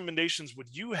 What recommendations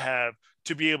would you have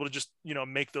to be able to just,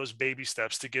 make those baby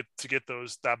steps to get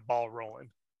that ball rolling?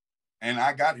 And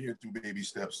I got here through baby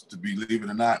steps, to believe it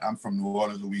or not. I'm from New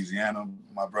Orleans, Louisiana,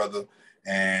 my brother,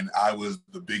 and I was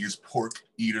the biggest pork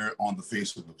eater on the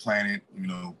face of the planet.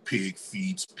 Pig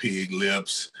feet, pig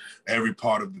lips, every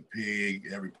part of the pig,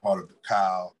 every part of the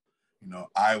cow.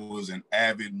 I was an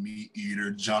avid meat eater,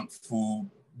 junk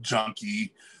food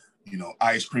junkie.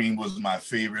 Ice cream was my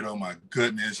favorite. Oh my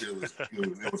goodness, it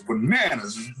was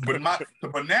bananas. But the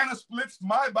banana splits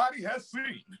my body has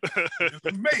seen. It's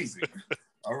amazing.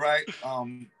 All right.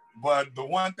 But the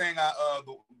one thing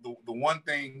the one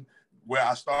thing where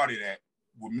I started at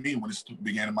with me when it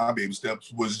began in my baby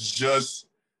steps was just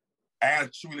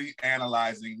actually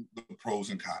analyzing the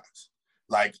pros and cons,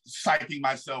 like psyching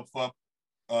myself up,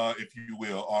 if you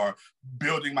will, or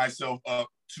building myself up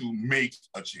to make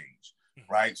a change.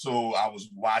 Right. So I was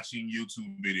watching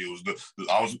YouTube videos.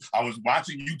 I was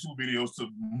watching YouTube videos to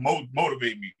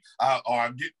motivate me. Or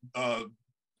I get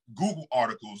Google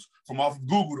articles from off of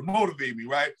Google to motivate me,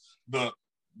 right? The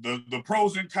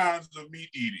pros and cons of meat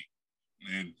eating.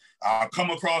 And I'll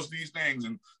come across these things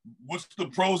and what's the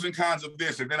pros and cons of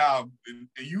this? And then everybody,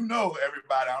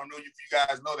 I don't know if you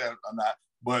guys know that or not,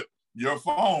 but your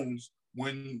phones,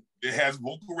 when it has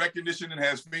vocal recognition and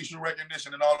has facial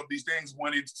recognition and all of these things,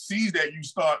 when it sees that you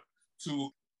start to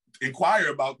inquire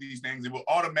about these things, it will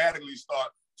automatically start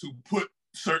to put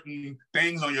certain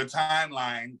things on your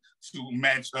timeline to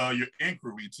match your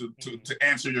inquiry, to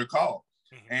answer your call.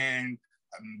 Mm-hmm. And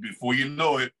before you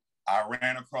know it, I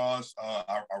ran across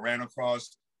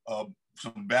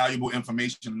some valuable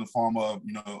information in the form of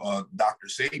Dr.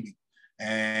 Sebi,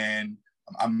 and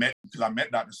I met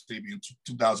Dr. Sebi in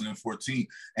 2014,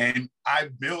 and I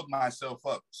built myself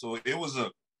up. So it was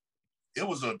a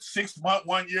 6-month,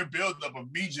 1 year buildup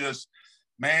of me just,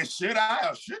 man, should I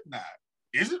or shouldn't I?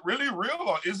 Is it really real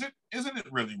or isn't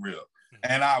it really real?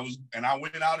 And I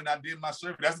went out and I did my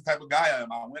survey. That's the type of guy I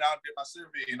am. I went out and did my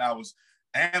survey, and I was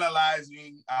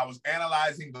analyzing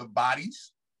the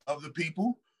bodies of the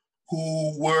people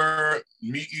who were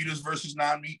meat eaters versus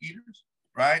non-meat eaters,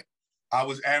 right? I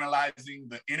was analyzing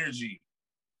the energy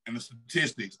and the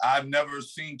statistics. I've never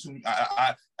seen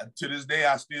to this day,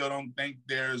 I still don't think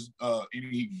there's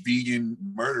any vegan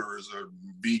murderers or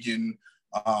vegan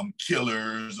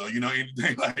killers or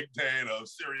anything like that. A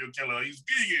serial killer, he's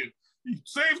vegan, he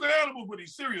saves the animal, but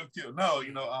he's serial killer. No,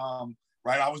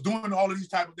 right? I was doing all of these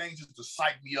type of things just to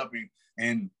psych me up,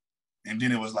 and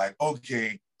then it was like,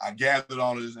 okay, I gathered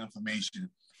all of this information,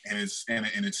 and it's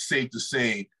safe to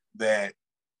say that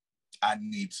I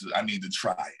need to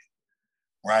try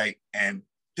it, right? And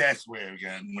that's where,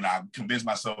 again, when I convinced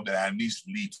myself that I need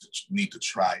to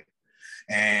try it.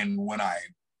 And when I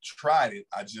tried it,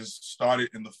 I just started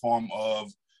in the form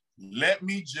of, let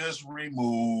me just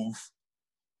remove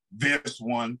this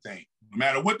one thing. No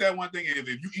matter what that one thing is,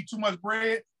 if you eat too much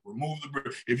bread, remove the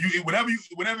bread. If you eat whatever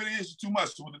it is too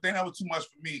much. So the thing that was too much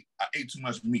for me, I ate too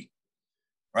much meat,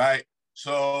 right?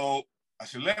 So I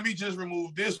said, let me just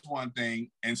remove this one thing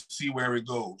and see where it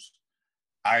goes.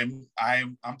 I'm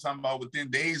talking about within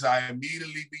days, I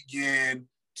immediately began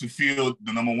to feel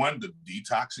the number one, the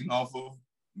detoxing off of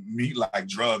meat like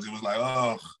drugs. It was like,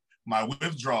 oh, my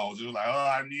withdrawals. It was like, oh,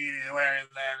 I need it. Where is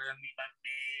that? I need my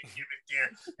meat. Give it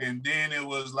there. And then it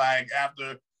was like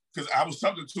after, because I was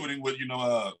substituting with,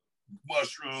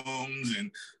 mushrooms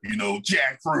and,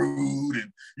 jackfruit.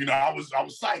 And, I was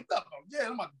psyched up. Yeah,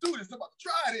 I'm about to do this. I'm about to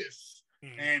try this.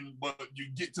 Mm-hmm. But you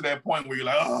get to that point where you're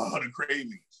like, oh, the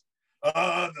cravings.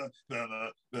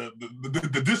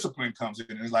 The discipline comes in.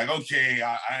 And it's like, okay,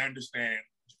 I understand.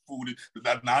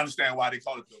 I understand why they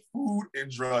call it the Food and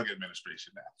Drug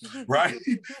Administration now, right?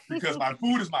 Because my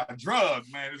food is my drug,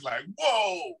 man. It's like,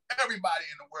 whoa, everybody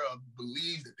in the world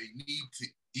believes that they need to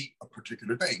eat a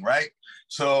particular thing, right?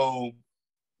 So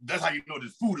that's how you know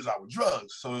that food is our drug.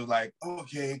 So it's like,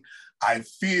 okay, I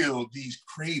feel these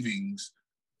cravings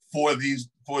for these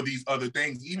other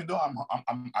things, even though I'm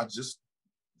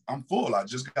full. I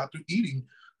just got through eating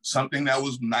something that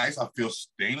was nice. I feel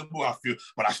sustainable.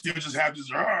 But I still just have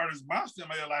this monster in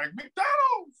my head, like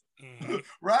McDonald's,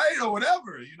 right? Or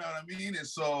whatever, you know what I mean? And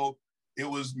so it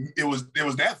was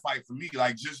that fight for me,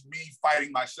 like just me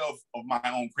fighting myself of my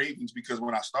own cravings, because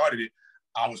when I started it,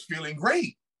 I was feeling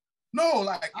great. No,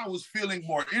 like I was feeling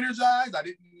more energized. I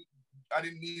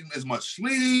didn't need as much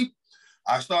sleep.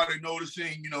 I started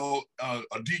noticing, a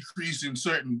decrease in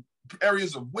certain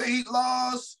areas of weight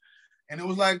loss. And it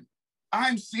was like,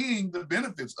 I'm seeing the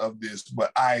benefits of this,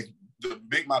 but my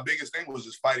biggest thing was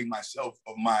just fighting myself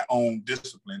of my own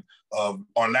discipline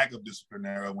or lack of discipline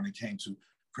there when it came to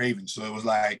cravings. So it was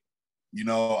like, you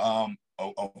know,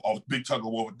 a big tug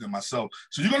of war within myself.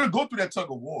 So you're gonna go through that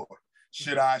tug of war.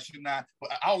 Should I? Should not?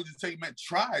 But I always just tell you, man,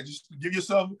 try. Just give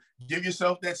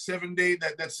yourself that 7 day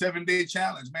that 7 day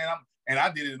challenge, man. And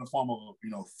I did it in the form of, you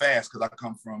know, fast, because I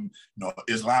come from, you know,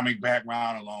 Islamic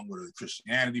background along with a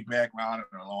Christianity background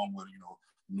and along with, you know,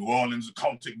 New Orleans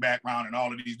cultic background and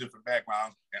all of these different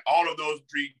backgrounds. And all of those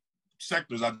 3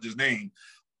 sectors I just named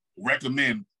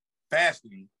recommend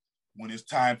fasting when it's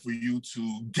time for you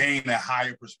to gain a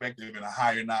higher perspective and a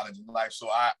higher knowledge in life. So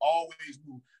I always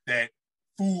knew that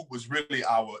food was really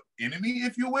our enemy,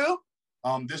 if you will.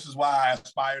 This is why I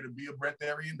aspire to be a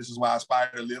breatharian. This is why I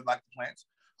aspire to live like the plants.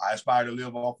 I aspire to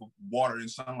live off of water and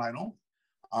sunlight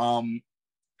only.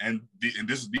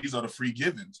 These are the free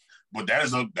givens. But that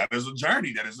is a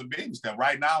journey. That is a baby step.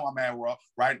 Right now I'm at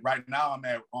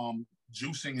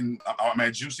juicing and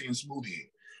smoothie.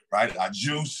 Right, I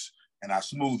juice and I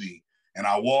smoothie and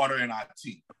I water and I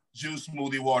tea. Juice,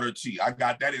 smoothie, water, tea. I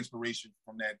got that inspiration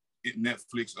from that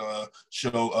Netflix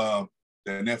show.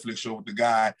 The Netflix show with the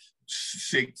guy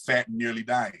sick, fat, and nearly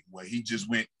dying, where he just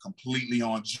went completely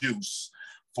on juice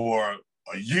for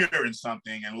a year and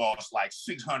something and lost like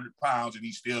 600 pounds, and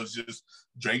he still just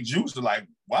drank juice. Like,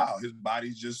 wow, his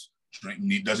body's just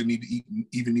doesn't need to eat,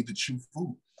 even need to chew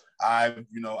food. I've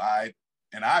been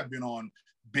on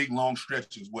big long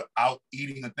stretches without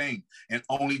eating a thing and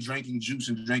only drinking juice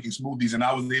and drinking smoothies, and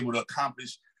I was able to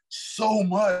accomplish so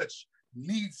much.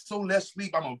 Need so less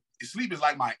sleep. Sleep is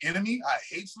like my enemy. I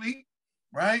hate sleep,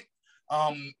 right?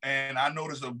 And I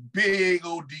noticed a big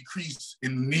old decrease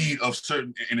in the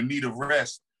need of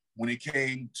rest when it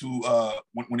came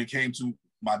to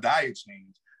my diet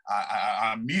change.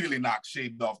 I immediately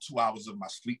shaved off 2 hours of my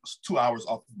sleep, 2 hours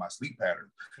off of my sleep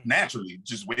pattern, naturally,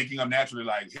 just waking up naturally,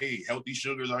 like, hey, healthy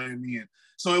sugars are in me. And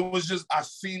so it was just, I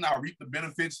reaped the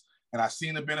benefits, and I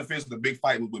seen the benefits. The big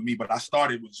fight was with me, but I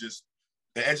started with just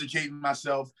educating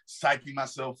myself, psyching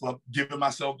myself up, giving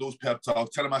myself those pep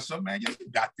talks, telling myself, man, you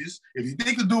got this. If you think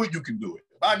you can do it, you can do it.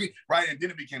 Right? And then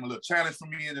it became a little challenge for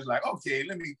me, and it's like, okay,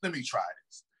 let me try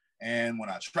this. And when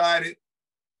I tried it,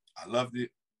 I loved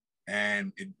it,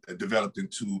 and it developed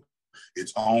into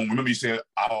its own. Remember, you said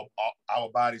our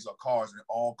bodies are cars, and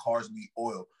all cars need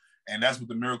oil. And that's what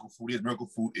the Miracle Food is. Miracle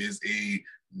Food is a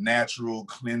natural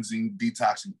cleansing,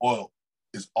 detoxing oil.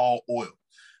 It's all oil.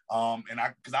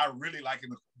 Because I really liken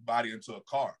the body into a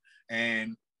car.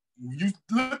 And when you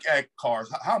look at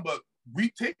cars, how about we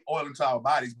take oil into our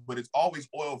bodies, but it's always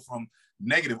oil from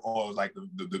negative oils, like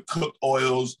the cooked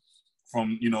oils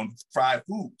from, you know, fried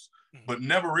foods, but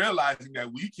never realizing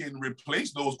that we can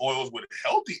replace those oils with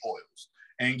healthy oils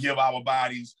and give our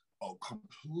bodies a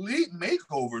complete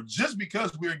makeover just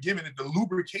because we're giving it the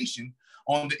lubrication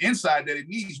on the inside that it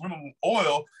needs. Remember,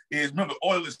 oil is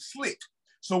slick.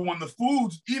 So when the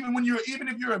foods, even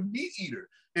if you're a meat eater,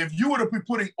 if you were to be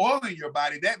putting oil in your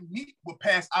body, that meat will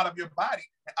pass out of your body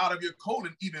and out of your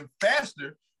colon even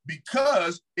faster,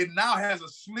 because it now has a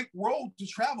slick road to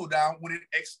travel down when it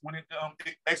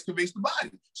excavates the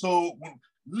body. So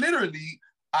literally,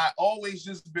 I always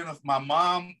just been my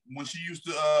mom, when she used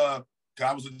to,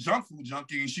 I was a junk food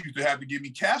junkie, and she used to have to give me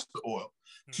castor oil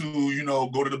to, you know,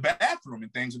 go to the bathroom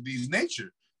and things of these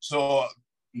nature. So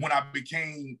when I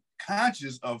became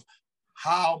conscious of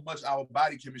how much our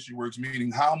body chemistry works,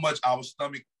 meaning how much our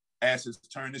stomach acids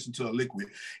turn this into a liquid,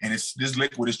 and this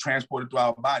liquid is transported through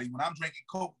our body. When I'm drinking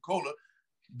Coca-Cola,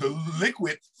 the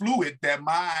liquid fluid that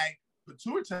my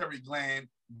pituitary gland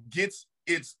gets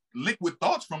its liquid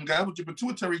thoughts from, that's what your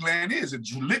pituitary gland is. It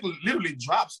literally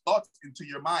drops thoughts into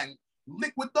your mind,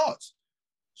 liquid thoughts.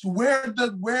 So where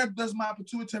does my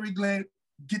pituitary gland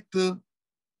get the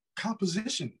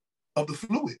composition of the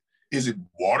fluid? Is it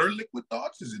water liquid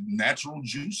thoughts? Is it natural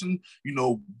juice and, you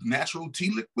know, natural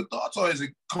tea liquid thoughts? Or is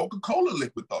it Coca-Cola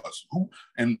liquid thoughts?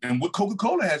 And what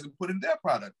Coca-Cola hasn't put in their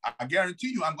product? I guarantee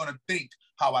you I'm going to think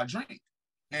how I drink.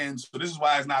 And so this is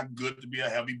why it's not good to be a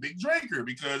heavy, big drinker,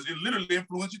 because it literally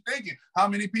influences your thinking. How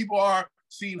many people are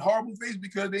seeing horrible things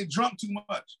because they drunk too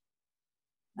much,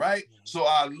 right? So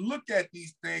I look at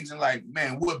these things and like,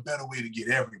 man, what better way to get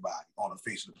everybody on the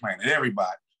face of the planet,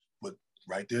 everybody, but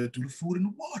right there through the food and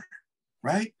the water.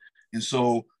 Right? And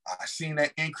so I seen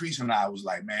that increase, and I was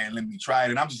like, man, let me try it.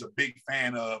 And I'm just a big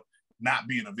fan of not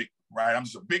being a victim, right? I'm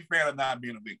just a big fan of not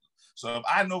being a victim. So if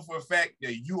I know for a fact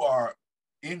that you are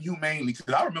inhumanely,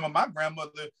 because I remember my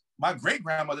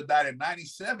great-grandmother died at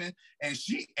 97, and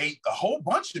she ate a whole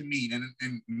bunch of meat.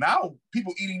 And now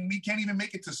people eating meat can't even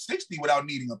make it to 60 without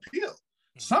needing a pill.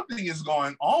 Something is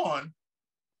going on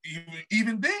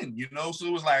even then, you know? So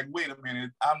it was like, wait a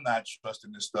minute, I'm not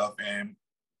trusting this stuff. And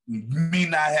me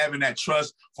not having that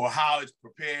trust for how it's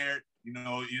prepared. You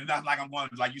know, it's not like I'm going,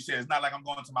 like you said, it's not like I'm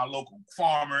going to my local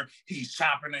farmer. He's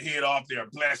chopping the head off, they're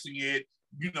blessing it,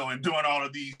 you know, and doing all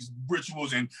of these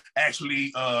rituals and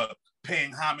actually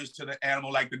paying homage to the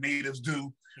animal like the natives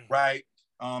do, right?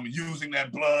 Using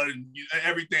that blood and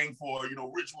everything for, you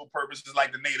know, ritual purposes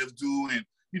like the natives do, and,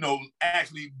 you know,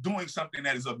 actually doing something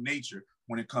that is of nature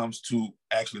when it comes to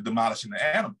actually demolishing the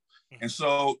animal. And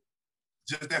so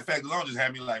just that fact alone just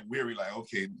had me like weary, like,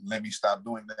 okay, let me stop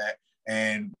doing that.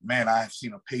 And man, I've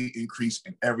seen a pay increase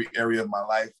in every area of my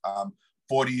life. I'm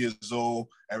 40 years old.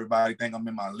 Everybody think I'm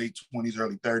in my late 20s,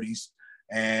 early 30s.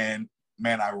 And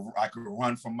man, I could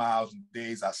run for miles and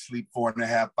days. I sleep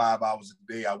 4.5, 5 hours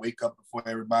a day. I wake up before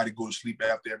everybody, go to sleep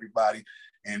after everybody.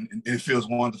 And it feels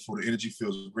wonderful. The energy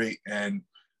feels great. And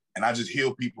I just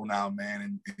heal people now,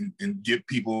 man, and give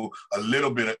people a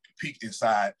little bit of peek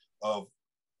inside of,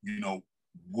 you know,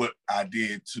 what I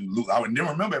did to lose. I would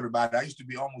never remember everybody. I used to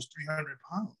be almost 300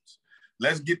 pounds.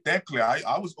 Let's get that clear.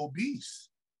 I was obese.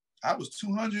 I was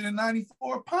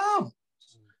 294 pounds,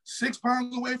 6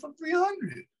 pounds away from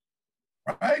 300,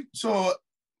 right? So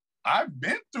I've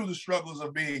been through the struggles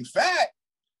of being fat.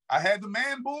 I had the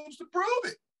man boobs to prove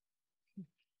it.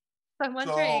 So I'm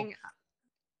wondering,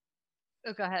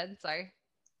 oh, go ahead, sorry.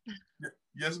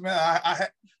 Yes, man.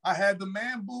 I had the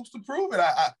man boobs to prove it.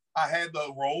 I had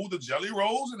the jelly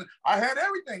rolls, and I had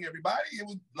everything, everybody. It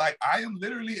was like I am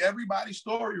literally everybody's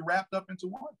story wrapped up into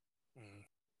one.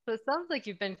 So it sounds like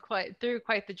you've been quite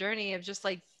the journey of just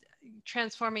like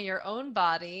transforming your own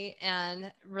body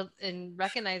and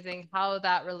recognizing how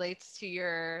that relates to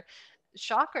your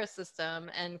chakra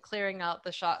system and clearing out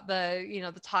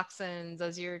the toxins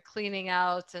as you're cleaning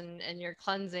out and you're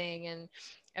cleansing and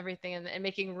everything, and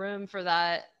making room for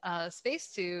that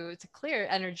space to clear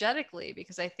energetically,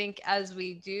 because I think as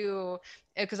we do,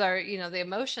 because the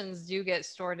emotions do get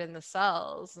stored in the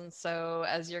cells, and so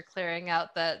as you're clearing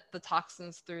out the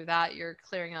toxins through that, you're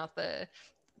clearing out the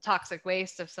toxic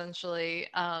waste essentially,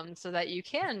 so that you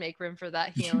can make room for that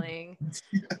healing.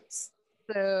 Yes.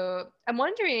 So I'm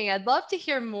wondering, I'd love to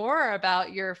hear more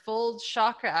about your full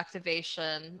chakra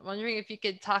activation. I'm wondering if you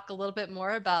could talk a little bit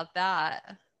more about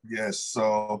that. Yes.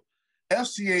 So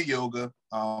FCA yoga,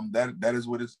 that is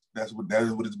what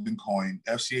it's been coined.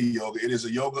 FCA yoga. It is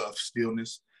a yoga of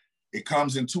stillness. It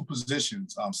comes in two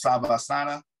positions: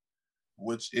 savasana,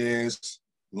 which is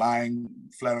lying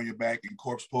flat on your back in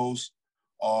corpse pose,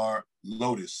 or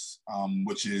lotus,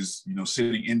 which is, you know,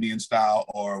 sitting Indian style,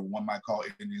 or one might call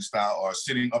Indian style, or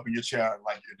sitting up in your chair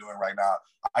like you're doing right now.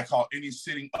 I call any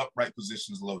sitting upright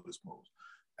positions lotus pose.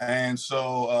 And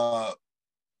so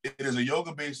it is a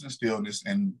yoga based in stillness,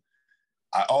 and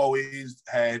I always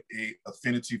had a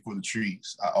affinity for the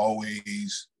trees. I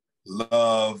always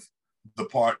love the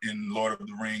part in Lord of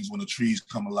the Rings when the trees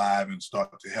come alive and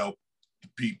start to help the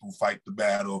people fight the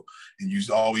battle. And you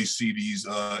always see these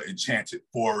enchanted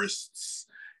forests.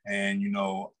 And, you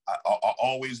know, I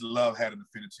always love having an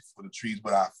affinity for the trees,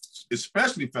 but I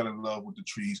especially fell in love with the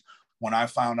trees when I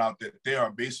found out that they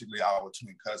are basically our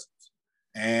twin cousins.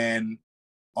 And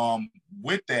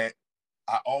with that,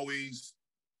 I always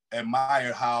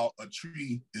admire how a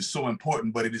tree is so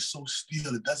important, but it is so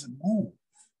still, it doesn't move.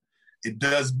 It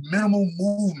does minimal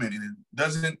movement, and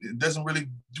it doesn't really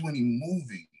do any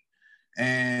moving.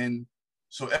 And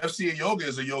so FCA yoga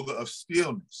is a yoga of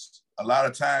stillness. A lot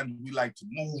of times we like to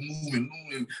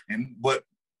move, but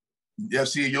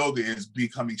FCA yoga is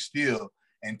becoming still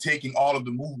and taking all of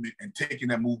the movement and taking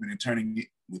that movement and turning it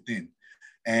within.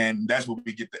 And that's where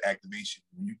we get the activation.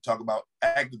 When you talk about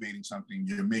activating something,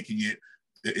 you're making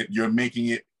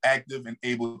it active and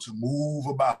able to move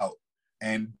about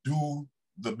and do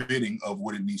the bidding of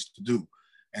what it needs to do.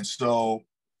 And so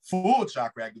full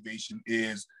chakra activation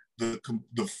is the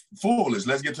fullest.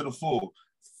 Let's get to the full.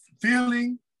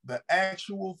 Feeling the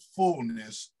actual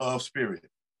fullness of spirit.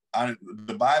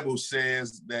 The Bible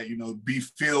says that, you know, be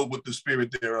filled with the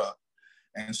spirit thereof.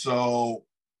 And so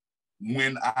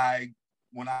when I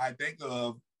think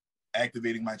of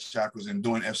activating my chakras and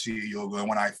doing FCA yoga, and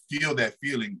when I feel that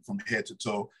feeling from head to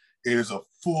toe, it is a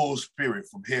full spirit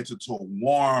from head to toe,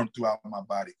 warm throughout my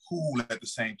body, cool at the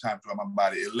same time throughout my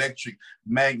body, electric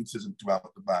magnetism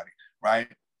throughout the body, right?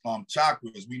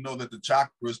 Chakras, we know that the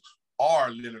chakras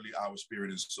are literally our spirit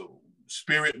and soul.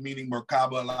 Spirit meaning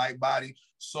Merkaba, light body,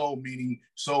 soul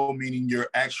meaning your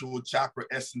actual chakra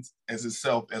essence as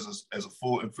itself, as a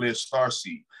full and fledged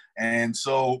starseed. And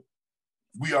so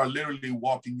we are literally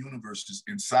walking universes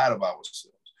inside of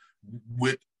ourselves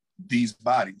with these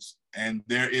bodies. And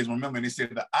there is, remember, they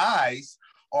said the eyes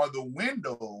are the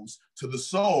windows to the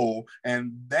soul,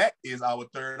 and that is our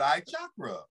third eye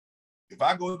chakra. if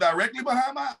I go directly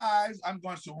behind my eyes, I'm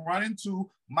going to run into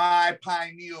my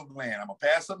pineal gland. I'm going to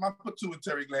pass up my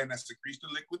pituitary gland that secretes the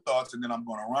liquid thoughts, and then I'm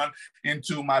going to run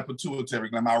into my pituitary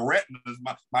gland. My retinas,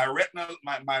 my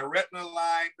retina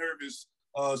line nervous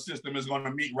system is going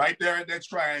to meet right there at that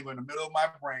triangle in the middle of my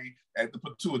brain at the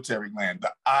pituitary gland.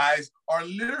 The eyes are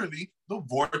literally the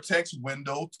vortex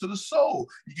window to the soul.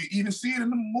 You can even see it in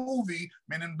the movie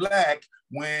Men in Black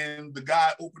when the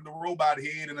guy opened the robot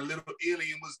head and the little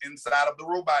alien was inside of the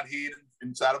robot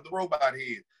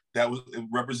head, that was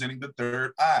representing the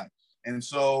third eye. And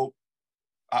so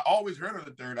I always heard of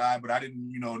the third eye, but I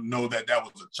didn't, know that that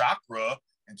was a chakra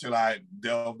until I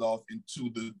delved off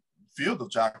into the field of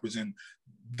chakras and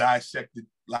dissected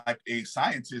like a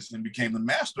scientist and became the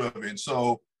master of it. And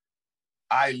so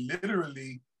I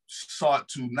literally sought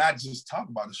to not just talk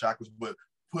about the chakras, but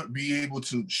be able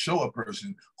to show a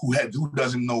person who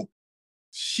doesn't know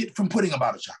shit from pudding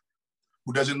about a chakra,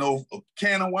 who doesn't know a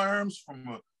can of worms from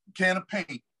a can of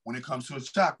paint when it comes to a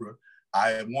chakra.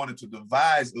 I wanted to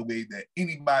devise a way that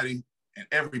anybody and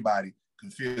everybody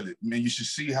can feel it. I mean, you should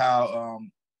see how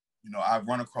I've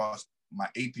run across my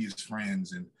atheist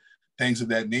friends and things of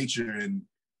that nature,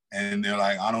 and they're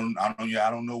like, I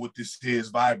don't know what this is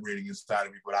vibrating inside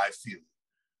of me, but I feel it.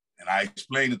 And I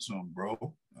explain it to them,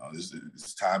 bro.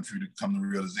 It's time for you to come to the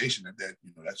realization that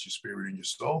that's your spirit and your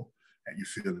soul, and you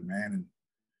feel it, man. And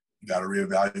you got to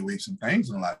reevaluate some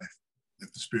things in life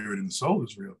if the spirit and the soul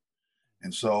is real.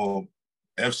 And so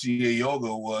FCA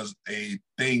yoga was a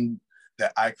thing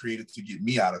that I created to get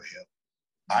me out of hell.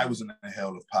 I was in the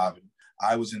hell of poverty.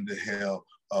 I was in the hell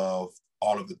of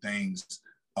all of the things,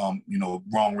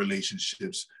 wrong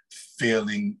relationships,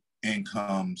 failing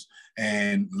incomes,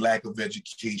 and lack of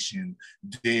education,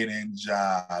 dead-end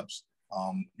jobs,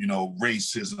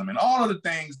 racism, and all of the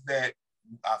things that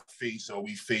I face or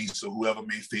we face or whoever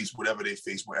may face, whatever they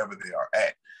face, wherever they are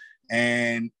at.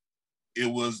 And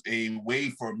it was a way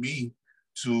for me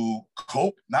to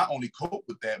not only cope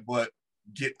with that, but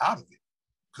get out of it.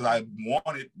 Because I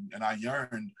wanted and I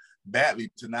yearned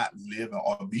badly to not live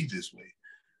or be this way.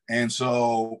 And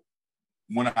so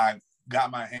when I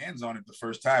got my hands on it the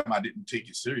first time, I didn't take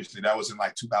it seriously. That was in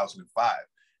like 2005.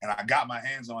 And I got my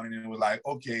hands on it and it was like,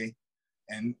 okay.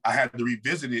 And I had to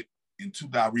revisit it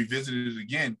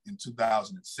again in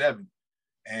 2007.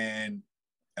 And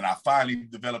I finally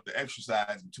developed the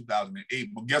exercise in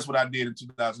 2008. But guess what I did in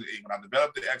 2008? When I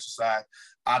developed the exercise,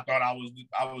 I thought I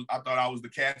was the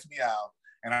cat's meow.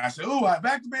 And I said, oh, I've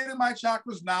activated my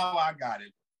chakras. Now I got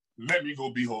it. Let me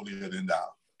go be holier than thou.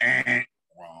 And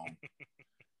wrong.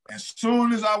 As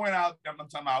soon as I went out there,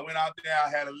 I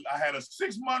had a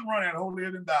 6-month run at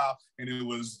holier than thou, and it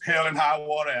was hell and high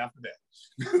water after that.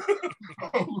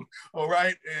 All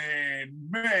right.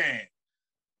 And man,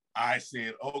 I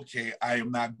said, okay, I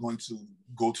am not going to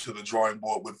go to the drawing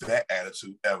board with that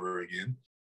attitude ever again.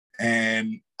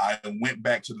 And I went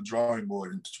back to the drawing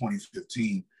board in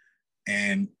 2015.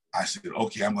 And I said,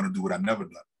 okay, I'm going to do what I've never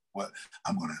done. But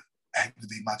I'm going to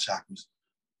activate my chakras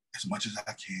as much as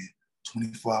I can,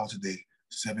 24 hours a day,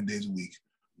 7 days a week.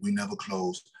 We never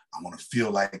close. I want to feel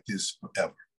like this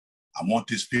forever. I want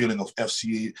this feeling of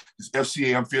FCA. This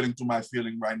FCA I'm feeling through my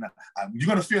feeling right now. You're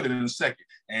going to feel it in a second.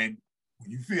 And when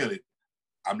you feel it,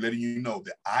 I'm letting you know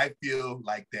that I feel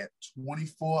like that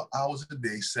 24 hours a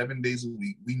day, 7 days a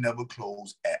week. We never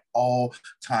close at all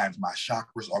times. My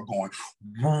chakras are going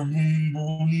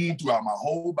throughout my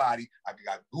whole body. I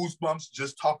got goosebumps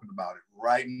just talking about it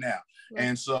right now. Right.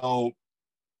 And so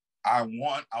I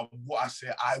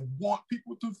said, I want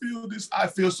people to feel this. I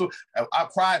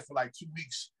cried for like 2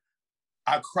 weeks.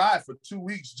 I cried for 2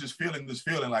 weeks just feeling this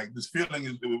feeling. Like this feeling,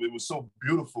 it was so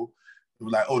beautiful. It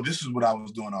was like, oh, this is what I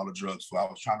was doing all the drugs for. I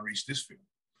was trying to reach this feeling.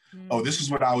 Mm. Oh, this is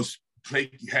what I was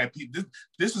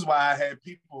this is why I had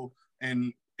people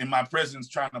in my presence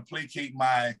trying to placate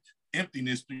my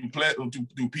emptiness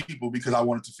through people because I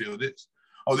wanted to feel this.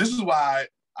 Oh, this is why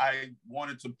I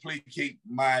wanted to placate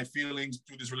my feelings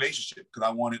through this relationship because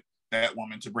I wanted that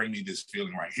woman to bring me this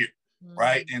feeling right here,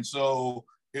 right? And so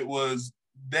it was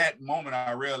that moment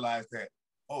I realized that,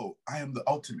 oh, I am the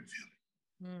ultimate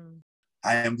feeling.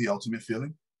 I am the ultimate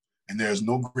feeling, and there's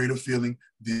no greater feeling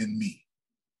than me.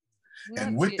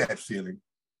 And with that feeling,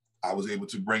 I was able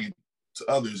to bring it to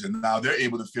others, and now they're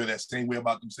able to feel that same way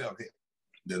about themselves. Hey,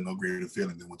 there's no greater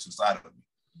feeling than what's inside of me.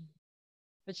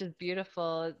 Which is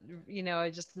beautiful,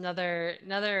 just another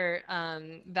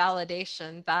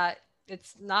validation that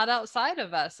it's not outside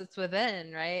of us, it's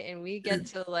within, right? And we get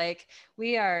to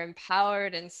we are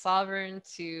empowered and sovereign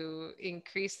to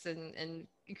increase and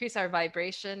increase our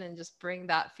vibration and just bring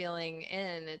that feeling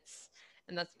in.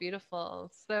 And that's beautiful.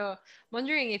 So,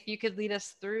 wondering if you could lead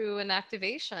us through an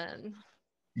activation.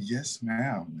 Yes,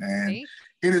 ma'am. And Great.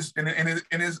 it is, and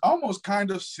it's almost kind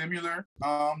of similar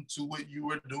to what you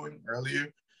were doing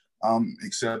earlier,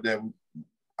 except that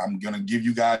I'm gonna give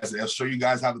you guys, I'll show you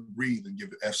guys how to breathe and give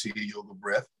the FCA yoga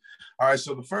breath. All right.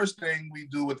 So the first thing we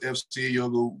do with FCA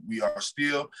yoga, we are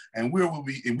still, and we will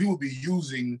be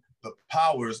using the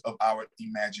powers of our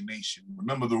imagination.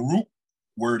 Remember, the root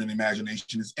word in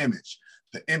imagination is image.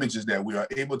 The image is that we are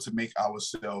able to make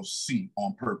ourselves see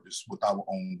on purpose with our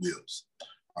own wills.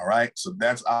 All right. So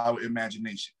that's our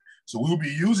imagination. So we will be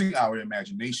using our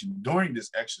imagination during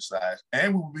this exercise,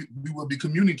 and we will be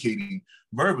communicating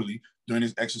verbally during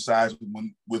this exercise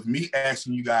with me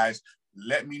asking you guys,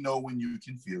 let me know when you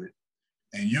can feel it.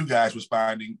 And you guys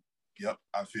responding, yep,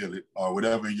 I feel it, or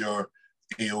whatever your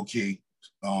AOK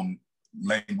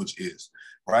language is,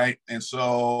 right? And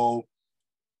so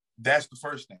that's the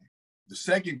first thing. The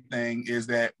second thing is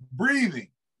that breathing.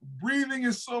 Breathing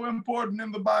is so important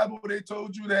in the Bible. They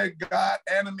told you that God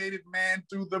animated man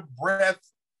through the breath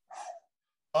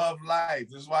of life.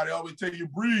 This is why they always tell you,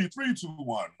 breathe, 3, 2,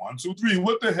 1, 1, 2, 3.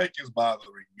 What the heck is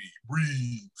bothering me?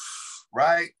 Breathe,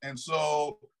 right? And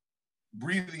so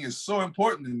breathing is so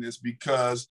important in this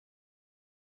because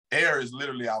air is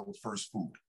literally our first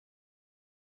food,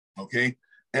 okay?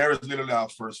 Air is literally our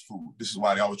first food. This is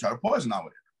why they always try to poison our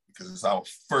air, because it's our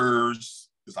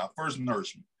first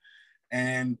nourishment.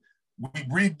 And we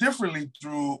breathe differently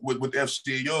with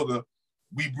FCA yoga.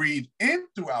 We breathe in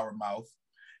through our mouth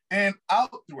and out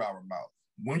through our mouth.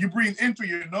 When you breathe in through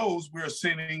your nose, we're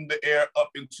sending the air up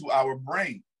into our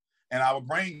brain. And our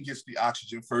brain gets the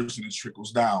oxygen first and it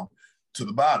trickles down to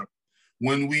the bottom.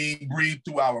 When we breathe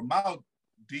through our mouth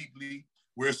deeply,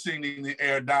 we're sending the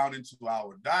air down into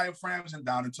our diaphragms and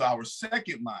down into our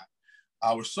second mind,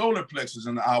 our solar plexus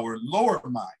and our lower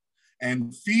mind.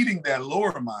 And feeding that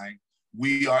lower mind,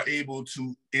 we are able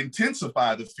to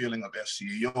intensify the feeling of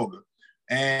FCA yoga.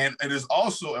 And it is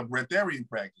also a breatharian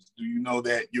practice. Do you know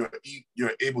that you're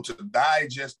able to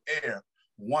digest air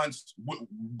once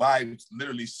by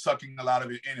literally sucking a lot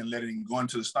of it in and letting it go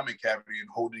into the stomach cavity and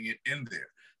holding it in there?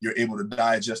 You're able to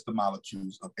digest the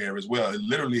molecules of air as well. It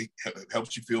literally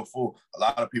helps you feel full. A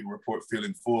lot of people report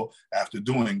feeling full after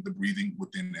doing the breathing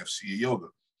within FCA yoga.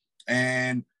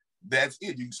 And that's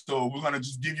it. So we're gonna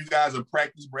just give you guys a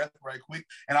practice breath right quick.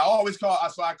 And I always call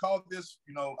this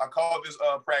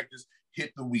practice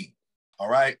hit the weed. All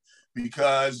right,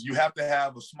 because you have to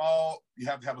have a small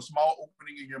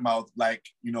opening in your mouth, like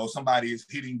somebody is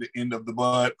hitting the end of the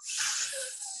bud,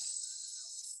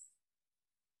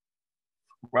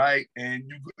 right?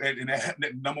 And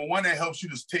number one, that helps you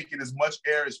to take in as much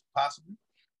air as possible,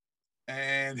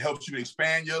 and helps you to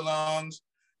expand your lungs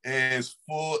as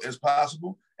full as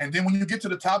possible. And then when you get to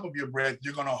the top of your breath,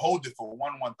 you're going to hold it for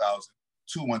 1,000,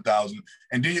 2, 1,000,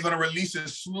 and then you're going to release it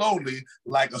slowly,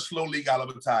 like a slow leak out of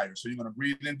a tire. So you're going to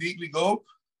breathe in deeply, go,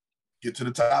 get to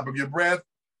the top of your breath,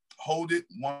 hold it,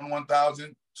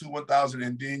 1,000, 2, 1,000,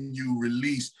 and then you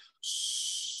release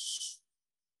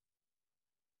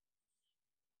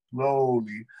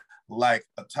slowly, like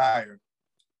a tire,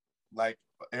 like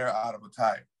air out of a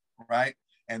tire, right?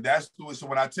 And that's the way. So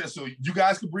when I tell, so you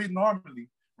guys can breathe normally,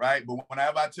 right? But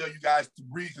whenever I tell you guys to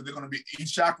breathe, because they're going to be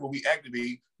each chakra we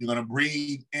activate, you're going to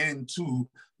breathe into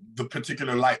the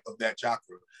particular light of that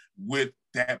chakra with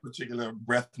that particular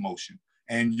breath motion.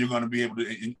 And you're going to be able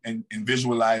to, and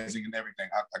visualizing and everything.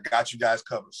 I got you guys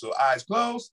covered. So eyes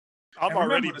closed. I'm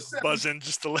already buzzing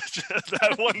just to let you,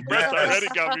 that one breath already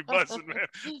got me buzzing, man.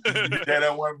 Yeah,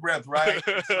 that one breath, right?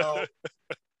 So,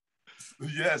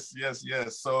 yes.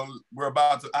 So we're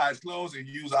about to eyes closed and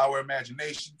use our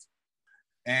imaginations.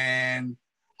 And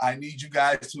I need you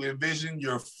guys to envision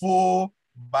your full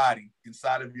body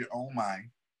inside of your own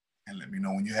mind. And let me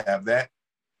know when you have that.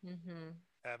 Mm-hmm.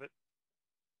 Have it.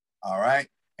 All right.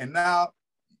 And now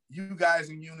you guys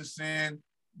in unison,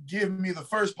 give me the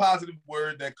first positive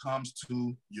word that comes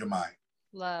to your mind.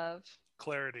 Love.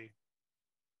 Clarity.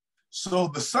 So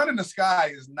the sun in the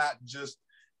sky is not just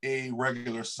a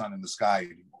regular sun in the sky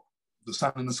anymore. The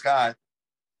sun in the sky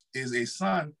is a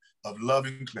sun of love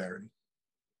and clarity.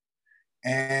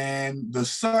 And the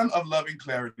sun of love and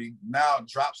clarity now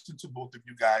drops into both of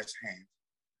you guys' hands.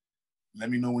 Let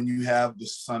me know when you have the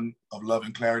sun of love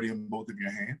and clarity in both of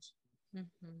your hands.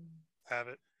 Mm-hmm. Have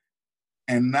it.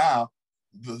 And now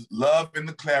the love and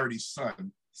the clarity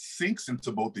sun sinks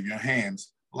into both of your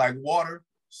hands like water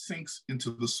sinks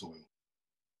into the soil.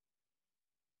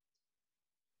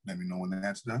 Let me know when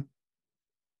that's done.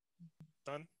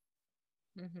 Done.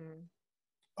 Mm-hmm.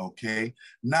 Okay.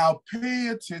 Now pay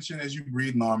attention as you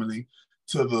breathe normally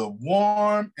to the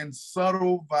warm and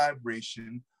subtle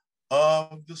vibration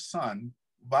of the sun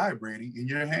vibrating in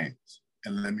your hands.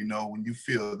 And let me know when you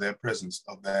feel that presence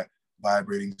of that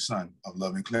vibrating sun of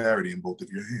love and clarity in both of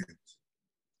your hands.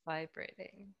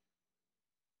 Vibrating.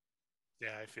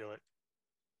 Yeah, I feel it.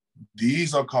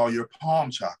 These are called your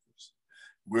palm chakras.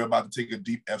 We're about to take a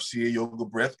deep FCA yoga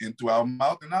breath in through our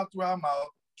mouth and out through our mouth,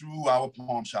 through our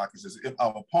palm chakras, as if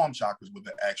our palm chakras were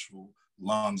the actual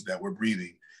lungs that we're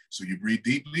breathing. So you breathe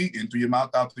deeply, in through your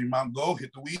mouth, out through your mouth, go,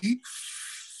 hit the weed.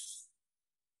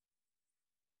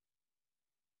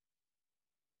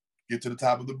 Get to the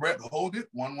top of the breath, hold it,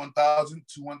 1,000,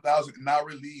 2, 1,000, and now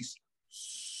release.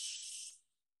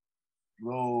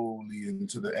 Slowly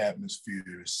into the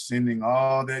atmosphere, sending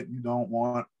all that you don't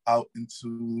want out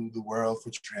into the world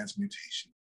for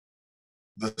transmutation.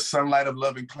 The sunlight of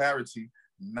love and clarity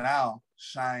now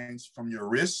shines from your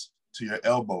wrists to your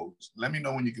elbows. Let me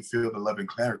know when you can feel the love and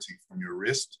clarity from your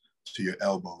wrist to your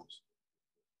elbows.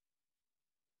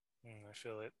 I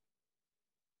feel it.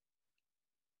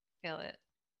 Feel it.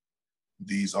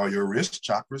 These are your wrist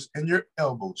chakras and your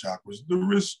elbow chakras. The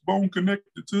wrist bone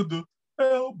connected to the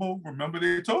elbow. Remember,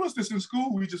 they told us this in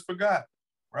school. We just forgot,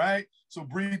 right? So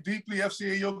breathe deeply,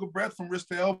 FCA yoga breath from wrist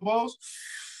to elbows.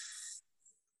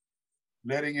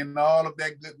 Letting in all of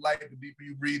that good light. The deeper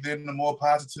you breathe in, the more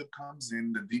positive comes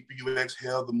in. The deeper you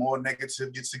exhale, the more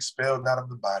negative gets expelled out of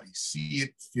the body. See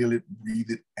it, feel it,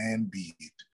 breathe it, and be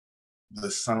it.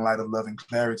 The sunlight of love and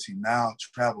clarity now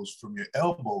travels from your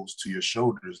elbows to your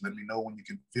shoulders. Let me know when you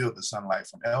can feel the sunlight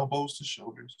from elbows to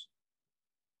shoulders.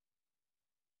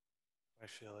 I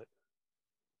feel it.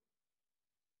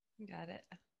 Got it.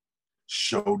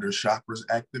 Shoulder chakras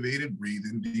activated. Breathe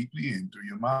in deeply, in through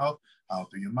your mouth, out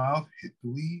through your mouth. Hit the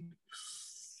weed.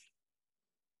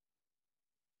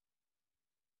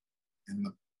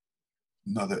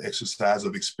 Another exercise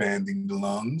of expanding the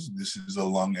lungs. This is a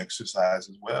lung exercise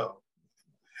as well.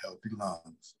 Healthy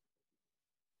lungs.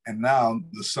 And now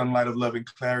the sunlight of love and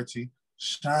clarity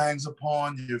shines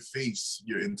upon your face,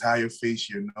 your entire face,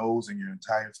 your nose and your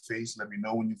entire face. Let me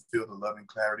know when you feel the love and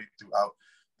clarity throughout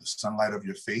the sunlight of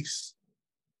your face.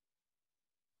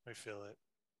 I feel it.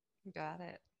 Got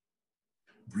it.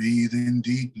 Breathe in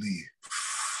deeply.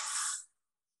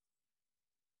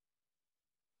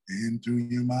 In through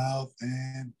your mouth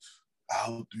and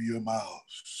out through your mouth.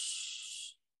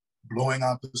 Blowing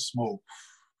out the smoke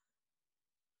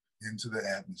into the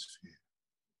atmosphere.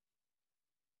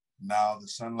 Now the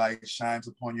sunlight shines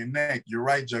upon your neck, your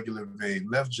right jugular vein,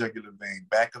 left jugular vein,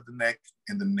 back of the neck,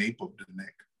 and the nape of the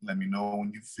neck. Let me know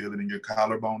when you feel it in your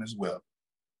collarbone as well.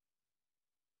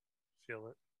 Feel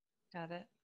it. Got it.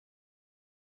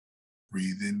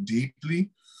 Breathe in deeply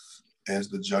as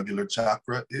the jugular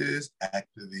chakra is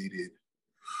activated.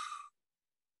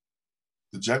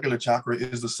 The jugular chakra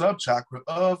is the sub-chakra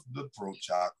of the throat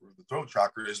chakra. The throat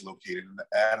chakra is located in the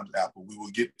Adam's apple. We will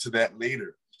get to that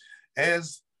later.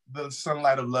 As the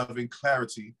sunlight of love and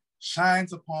clarity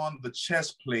shines upon the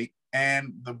chest plate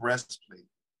and the breastplate.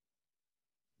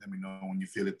 Let me know when you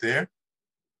feel it there.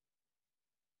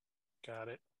 Got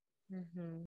it.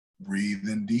 Mm-hmm. Breathe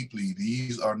in deeply.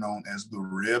 These are known as the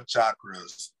rib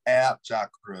chakras, ab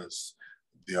chakras.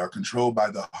 They are controlled by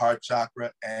the heart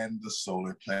chakra and the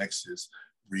solar plexus.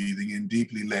 Breathing in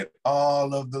deeply, let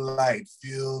all of the light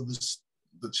fill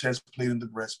the chest plate and the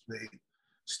breastplate,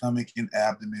 stomach and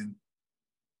abdomen.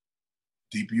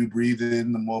 Deeper you breathe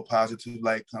in, the more positive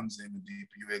light comes in. The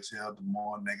deeper you exhale, the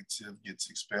more negative gets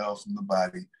expelled from the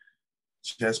body.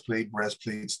 Chest plate,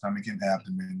 breastplate, stomach, and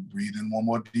abdomen. Breathe in one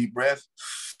more deep breath.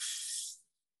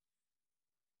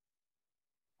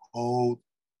 Hold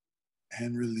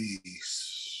and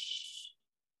release.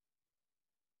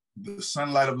 The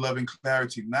sunlight of love and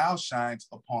clarity now shines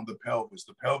upon the pelvis.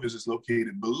 The pelvis is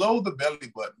located below the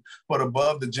belly button, but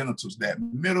above the genitals, that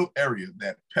middle area,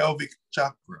 that pelvic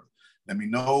chakra. Let me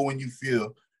know when you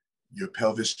feel your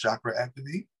pelvis chakra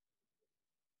activate.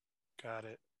 Got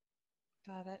it.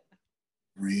 Got it.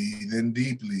 Breathe in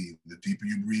deeply. The deeper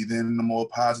you breathe in, the more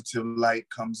positive light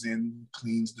comes in,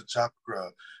 cleans the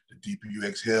chakra. The deeper you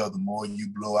exhale, the more you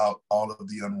blow out all of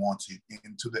the unwanted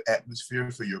into the atmosphere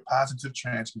for your positive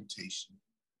transmutation.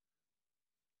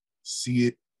 See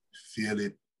it, feel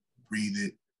it, breathe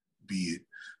it, be it.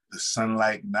 The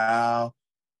sunlight now,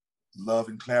 love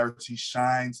and clarity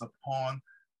shines upon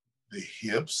the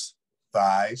hips,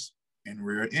 thighs, and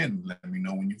rear end. Let me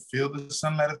know when you feel the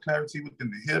sunlight of clarity within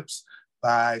the hips,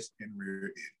 thighs, and rear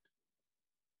end.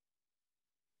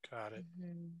 Got it.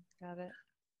 Mm-hmm. Got it.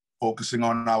 Focusing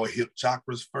on our hip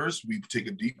chakras first, we take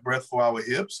a deep breath for our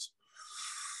hips.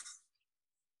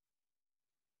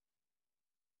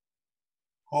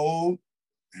 Hold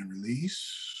and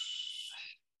release.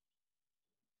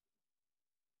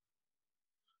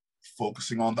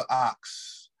 Focusing on the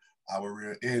ox, our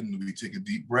rear end. We take a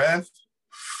deep breath.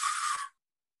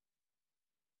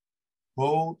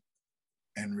 Hold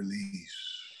and release.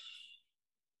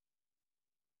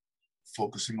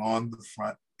 Focusing on the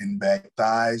front and back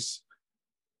thighs.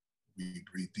 We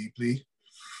breathe deeply.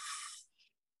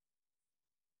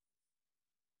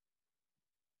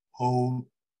 Hold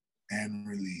and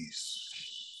release.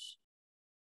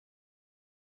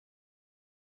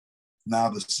 Now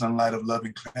the sunlight of love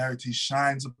and clarity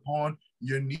shines upon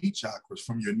your knee chakras,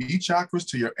 from your knee chakras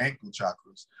to your ankle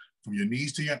chakras, from your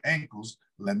knees to your ankles.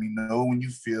 Let me know when you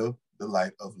feel the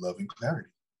light of love and clarity.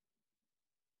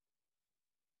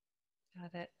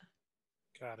 Got it.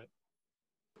 Got it.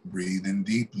 Breathe in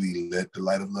deeply. Let the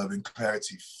light of love and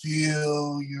clarity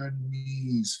fill your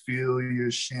knees, fill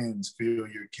your shins, fill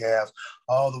your calves,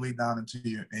 all the way down into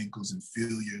your ankles, and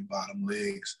fill your bottom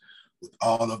legs with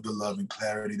all of the love and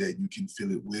clarity that you can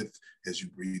fill it with. As you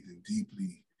breathe in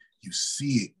deeply, you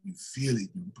see it, you feel it,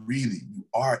 you breathe it, you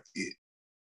are it.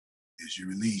 As you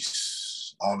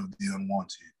release all of the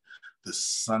unwanted, the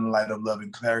sunlight of love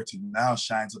and clarity now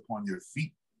shines upon your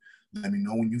feet. Let me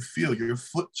know when you feel your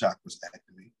foot chakras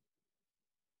activate.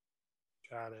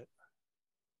 Got it.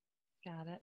 Got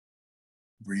it.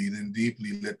 Breathe in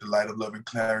deeply. Let the light of love and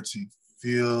clarity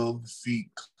fill the feet,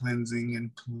 cleansing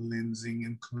and cleansing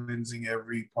and cleansing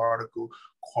every particle,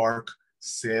 quark,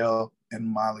 cell, and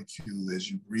molecule.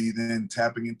 As you breathe in,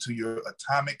 tapping into your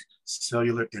atomic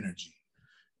cellular energy.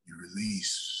 You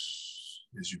release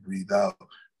as you breathe out,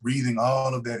 breathing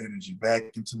all of that energy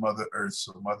back into Mother Earth,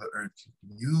 so Mother Earth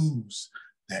can use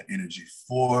that energy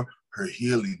for her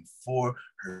healing, for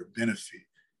her benefit.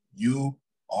 You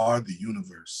are the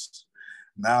universe.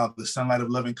 Now the sunlight of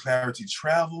love and clarity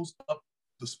travels up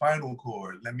the spinal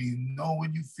cord. Let me know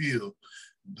when you feel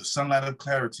the sunlight of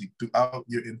clarity throughout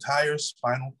your entire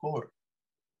spinal cord.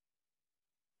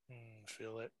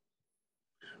 Feel it.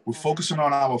 We're focusing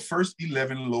on our first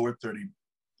 11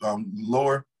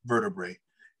 lower vertebrae.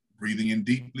 Breathing in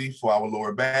deeply for our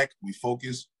lower back. We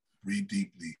focus, breathe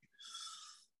deeply.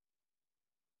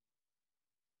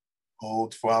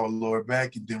 Hold for our lower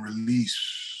back and then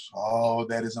release all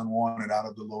that is unwanted out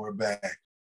of the lower back.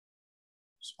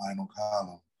 Spinal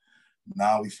column.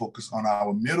 Now we focus on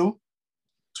our middle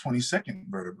 22nd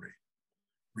vertebrae.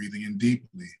 Breathing in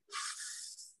deeply.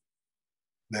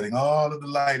 Letting all of the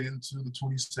light into the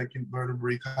 22nd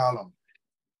vertebrae column.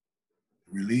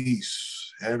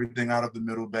 Release everything out of the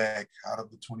middle back, out of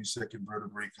the 22nd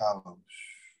vertebrae column.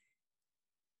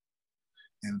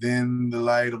 And then the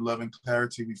light of love and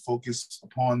clarity, we focus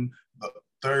upon the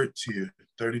third tier,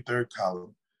 33rd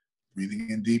column. Breathing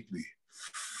in deeply.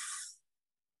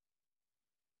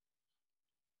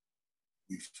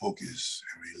 We focus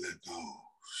and we let go.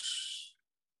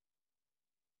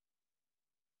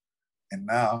 And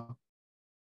now,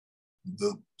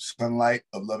 the sunlight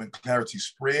of love and clarity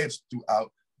spreads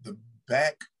throughout the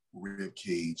back rib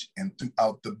cage and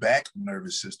throughout the back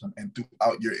nervous system and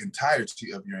throughout your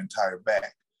entirety of your entire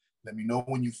back. Let me know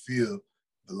when you feel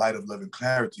the light of love and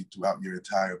clarity throughout your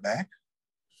entire back.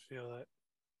 Feel it.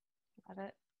 Got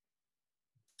it.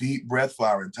 Deep breath for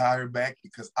our entire back,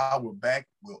 because our back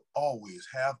will always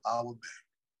have our back.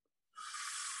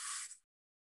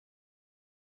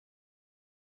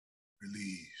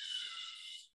 Release.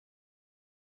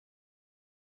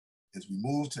 As we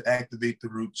move to activate the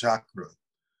root chakra.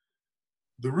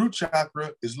 The root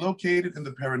chakra is located in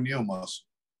the perineal muscle.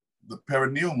 The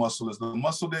perineal muscle is the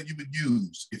muscle that you would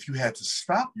use if you had to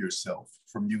stop yourself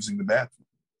from using the bathroom.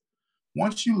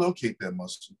 Once you locate that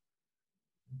muscle,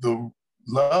 the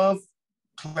love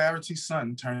clarity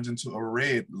sun turns into a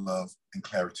red love and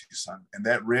clarity sun. And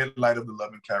that red light of the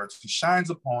love and clarity shines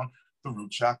upon the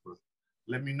root chakra.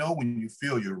 Let me know when you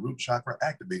feel your root chakra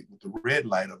activate with the red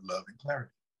light of love and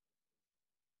clarity.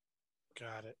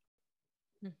 Got it.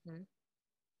 Mm-hmm.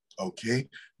 Okay,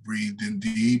 breathe in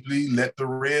deeply. Let the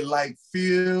red light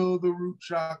fill the root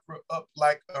chakra up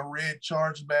like a red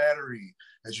charged battery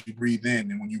as you breathe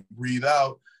in. And when you breathe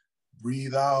out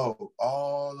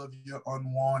all of your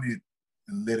unwanted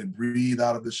and let it breathe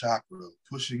out of the chakra,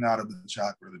 pushing out of the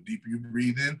chakra. The deeper you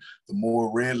breathe in, the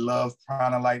more red love,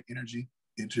 prana light energy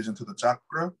enters into the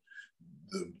chakra.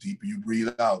 The deeper you breathe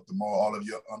out, the more all of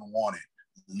your unwanted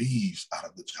leaves out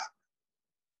of the chakra.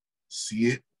 See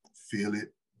it, feel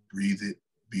it, breathe it,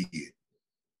 be it.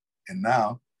 And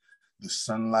now the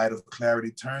sunlight of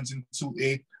clarity turns into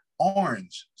a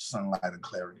orange sunlight of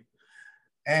clarity.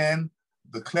 And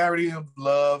the clarity of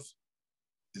love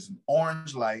is an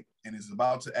orange light and is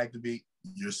about to activate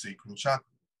your sacral chakra.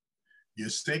 Your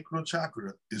sacral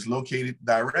chakra is located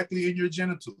directly in your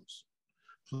genitals.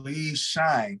 Please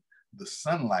shine the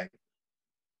sunlight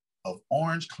of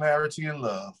orange clarity and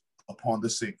love upon the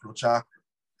sacral chakra.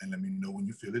 And let me know when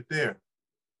you feel it there.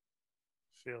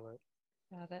 Feel it.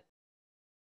 Got it.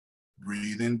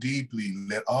 Breathe in deeply.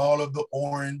 Let all of the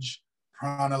orange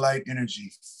prana light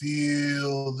energy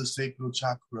fill the sacral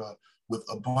chakra with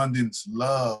abundance,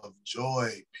 love, joy,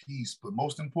 peace, but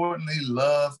most importantly,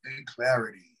 love and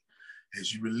clarity.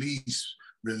 As you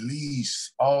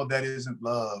release all that isn't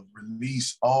love,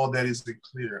 release all that isn't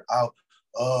clear out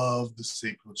of the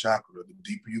sacral chakra. The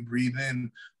deeper you breathe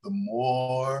in, the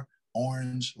more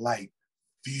orange light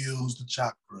fills the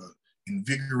chakra,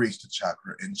 invigorates the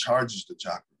chakra, and charges the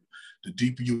chakra. The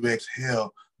deeper you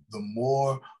exhale, the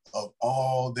more of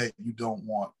all that you don't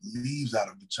want leaves out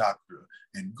of the chakra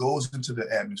and goes into the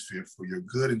atmosphere for your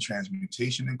good and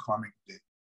transmutation and karmic day.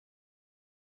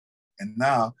 And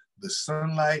now the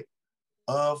sunlight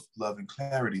of love and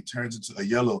clarity turns into a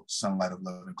yellow sunlight of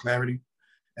love and clarity.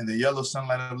 And the yellow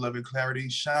sunlight of love and clarity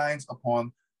shines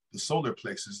upon the solar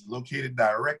plexus located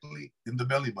directly in the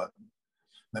belly button.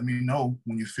 Let me know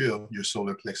when you feel your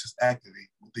solar plexus activate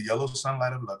with the yellow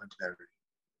sunlight of love and clarity.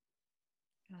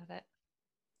 Got it.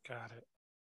 Got it.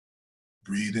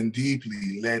 Breathe in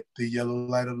deeply. Let the yellow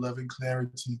light of love and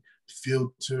clarity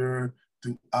filter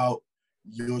throughout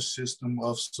your system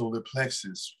of solar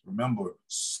plexus. Remember,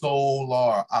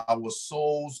 our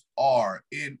souls are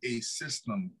in a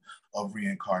system of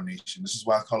reincarnation. This is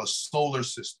why I call it solar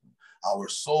system. Our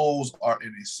souls are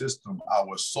in a system.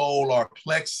 Our solar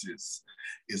plexus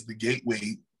is the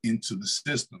gateway into the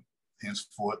system.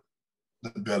 Henceforth,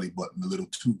 the belly button, the little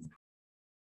tube.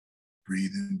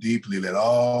 Breathe in deeply. Let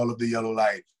all of the yellow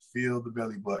light fill the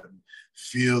belly button,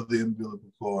 feel the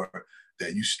umbilical cord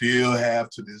that you still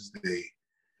have to this day,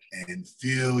 and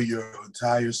fill your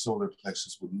entire solar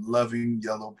plexus with loving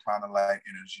yellow prana light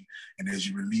energy. And as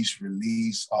you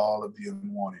release all of the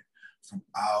unwanted from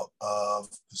out of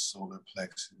the solar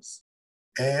plexus.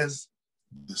 As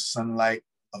the sunlight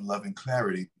of love and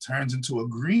clarity turns into a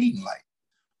green light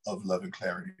of love and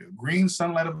clarity. A green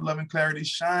sunlight of love and clarity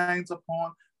shines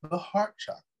upon the heart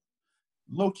chakra,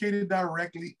 located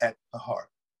directly at the heart.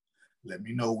 Let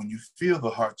me know when you feel the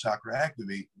heart chakra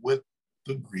activate with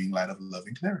the green light of love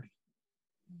and clarity.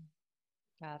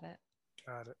 Got it.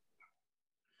 Got it.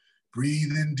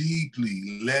 Breathe in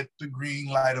deeply. Let the green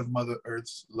light of Mother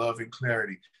Earth's love and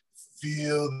clarity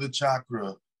fill the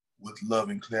chakra with love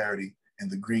and clarity and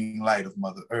the green light of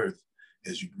Mother Earth.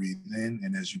 As you breathe in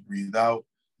and as you breathe out,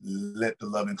 let the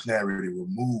love and clarity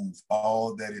remove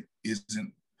all that it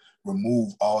isn't,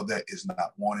 remove all that is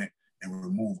not wanted, and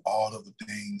remove all of the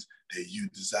things that you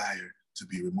desire to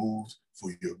be removed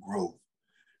for your growth.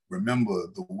 Remember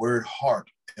the word heart.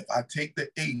 If I take the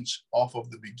H off of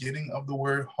the beginning of the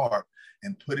word heart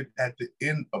and put it at the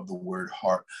end of the word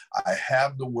heart, I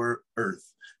have the word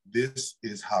earth. This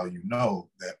is how you know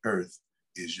that earth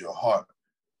is your heart,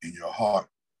 and your heart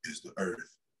is the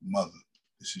earth mother.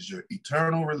 This is your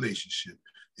eternal relationship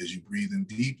as you breathe in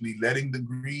deeply, letting the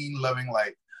green loving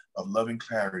light of loving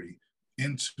clarity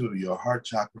into your heart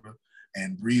chakra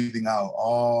and breathing out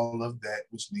all of that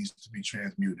which needs to be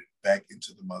transmuted back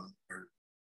into the Mother Earth.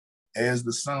 As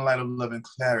the sunlight of love and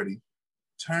clarity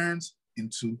turns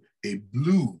into a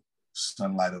blue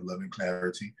sunlight of love and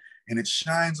clarity, and it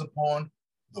shines upon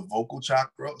the vocal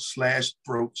chakra /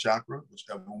 throat chakra,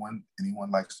 whichever one anyone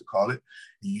likes to call it.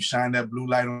 And you shine that blue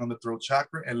light on the throat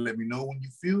chakra and let me know when you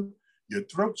feel your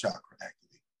throat chakra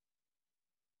activate.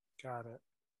 Got it.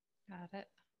 Got it.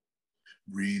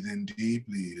 Breathe in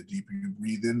deeply. The deeper you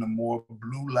breathe in, the more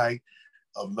blue light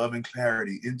of love and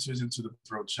clarity enters into the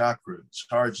throat chakra,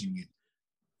 charging it,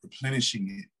 replenishing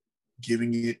it,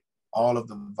 giving it all of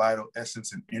the vital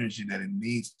essence and energy that it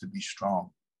needs to be strong.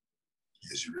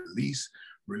 As you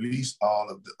release all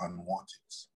of the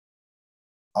unwanteds,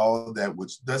 all that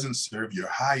which doesn't serve your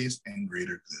highest and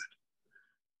greater good.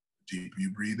 The deeper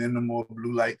you breathe in, the more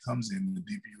blue light comes in. The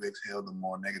deeper you exhale, the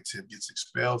more negative gets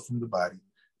expelled from the body.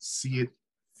 See it,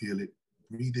 feel it,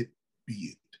 breathe it, be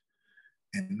it.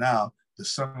 And now the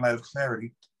sunlight of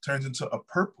clarity turns into a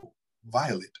purple,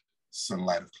 violet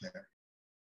sunlight of clarity.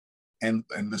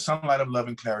 And the sunlight of love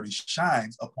and clarity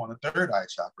shines upon the third eye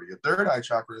chakra. Your third eye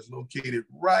chakra is located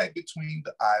right between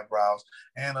the eyebrows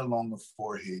and along the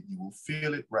forehead. You will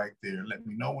feel it right there. Let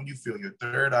me know when you feel your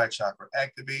third eye chakra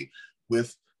activate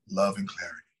with love and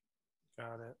clarity.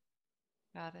 Got it.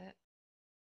 Got it.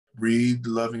 Breathe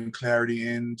love and clarity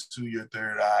into your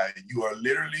third eye. You are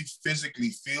literally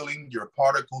physically feeling your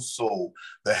particle soul,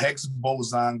 the Higgs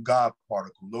boson God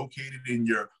particle located in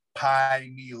your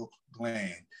pineal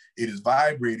gland. It is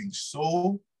vibrating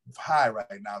so high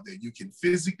right now that you can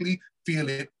physically feel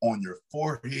it on your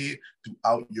forehead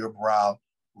throughout your brow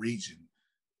region.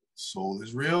 Soul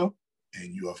is real,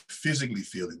 and you are physically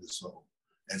feeling the soul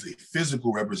as a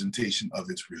physical representation of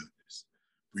its realness.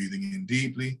 Breathing in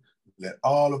deeply, let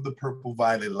all of the purple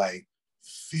violet light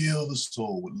fill the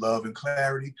soul with love and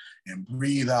clarity, and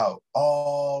breathe out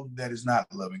all that is not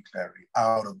love and clarity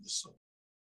out of the soul.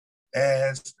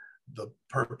 As the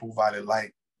purple violet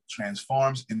light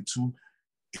transforms into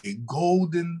a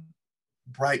golden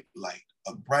bright light,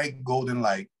 a bright golden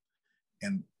light,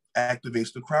 and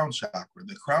activates the crown chakra.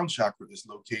 The crown chakra is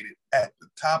located at the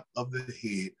top of the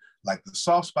head, like the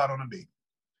soft spot on a baby.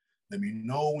 Let me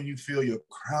know when you feel your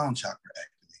crown chakra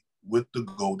activate with the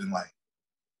golden light.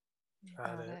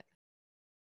 Got it.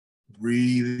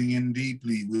 Breathing in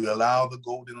deeply, we allow the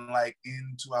golden light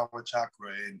into our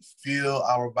chakra and fill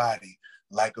our body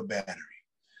like a battery.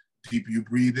 The deeper you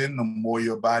breathe in, the more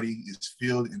your body is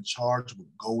filled and charged with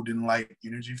golden light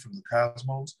energy from the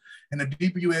cosmos. And the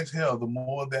deeper you exhale, the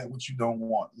more that which you don't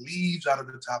want leaves out of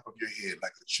the top of your head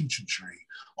like a choo-choo train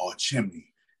or a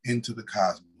chimney into the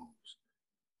cosmos.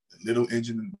 The little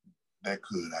engine that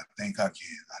could, I think I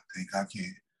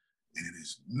can. And it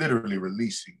is literally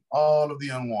releasing all of the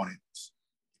unwanted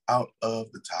out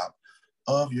of the top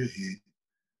of your head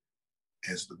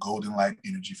as the golden light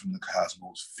energy from the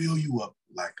cosmos fill you up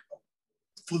like a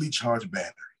fully charged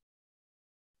battery.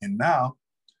 And now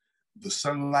the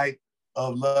sunlight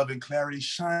of love and clarity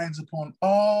shines upon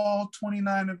all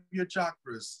 29 of your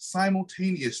chakras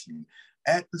simultaneously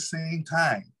at the same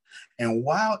time. And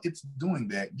while it's doing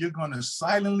that, you're going to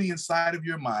silently inside of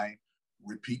your mind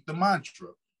repeat the mantra.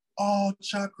 All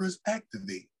chakras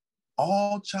activate.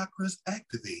 All chakras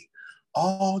activate.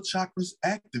 All chakras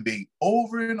activate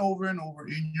over and over and over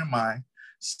in your mind.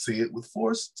 Say it with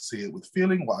force, say it with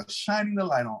feeling while shining the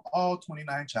light on all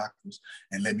 29 chakras.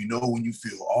 And let me know when you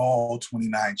feel all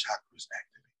 29 chakras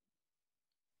activate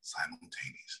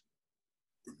simultaneously.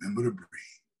 Remember to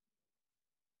breathe.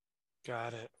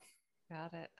 Got it.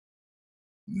 Got it.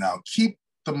 Now keep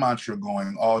the mantra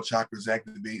going, all chakras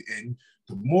activate, and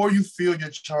the more you feel your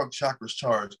chakras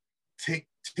charged, take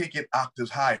it octaves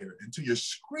higher until you're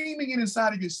screaming it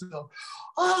inside of yourself,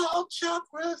 all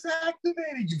chakras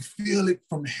activated. You feel it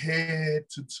from head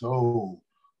to toe,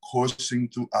 coursing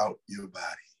throughout your body.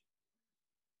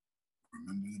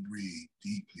 Remember to breathe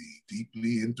deeply,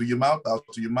 deeply in through your mouth, out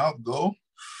through your mouth, go.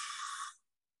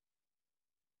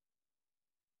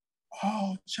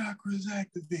 All chakras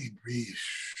activate, breathe.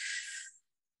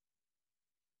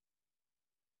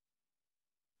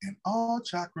 And all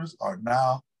chakras are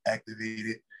now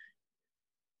activated.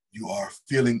 You are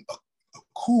feeling a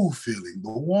cool feeling,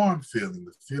 the warm feeling,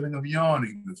 the feeling of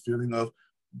yawning, the feeling of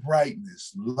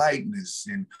brightness, lightness,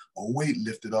 and a weight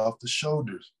lifted off the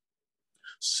shoulders.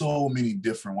 So many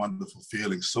different wonderful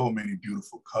feelings, so many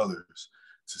beautiful colors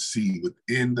to see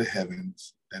within the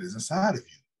heavens that is inside of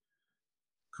you.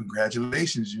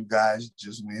 Congratulations, you guys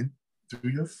just went through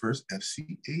your first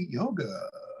FCA yoga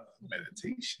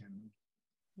meditation.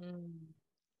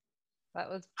 That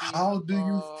was beautiful. How do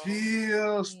you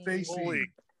feel, Stacy?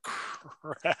 Holy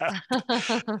crap.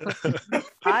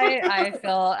 I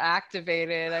feel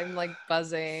activated. I'm like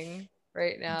buzzing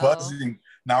right now. Buzzing.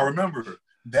 Now remember,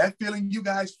 that feeling you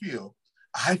guys feel,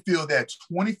 I feel that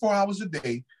 24 hours a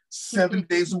day, 7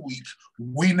 days a week.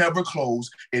 We never close.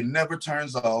 It never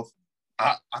turns off.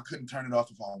 I couldn't turn it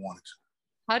off if I wanted to.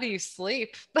 How do you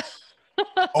sleep?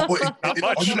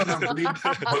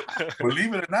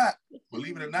 Believe it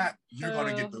or not, you're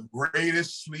going to get the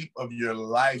greatest sleep of your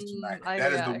life tonight.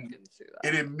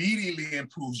 It immediately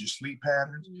improves your sleep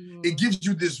patterns. It gives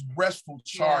you this restful,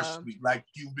 charged sleep, like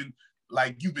you've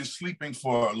been sleeping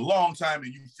for a long time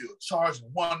and you feel charged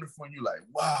and wonderful, and you're like,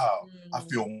 wow, I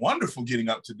feel wonderful getting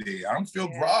up today. I don't feel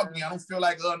groggy. I don't feel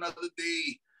like another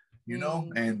day, you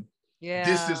know? And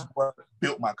this is what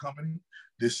built my company.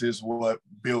 This is what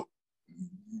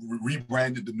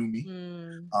rebranded the new me.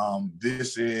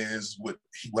 This is what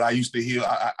I used to heal.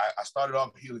 I started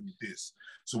off healing with this.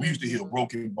 So we used to heal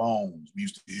broken bones. We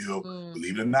used to heal,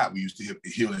 believe it or not, we used to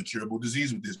heal incurable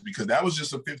disease with this, because that was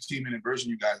just a 15-minute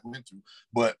version you guys went through.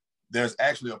 But there's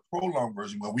actually a prolonged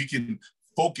version where we can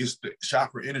focus the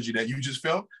chakra energy that you just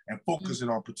felt and focus it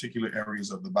on particular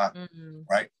areas of the body,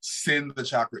 right? Send the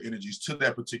chakra energies to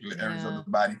that particular areas of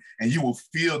the body, and you will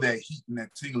feel that heat and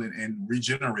that tingling and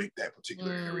regenerate that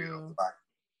particular area of the body.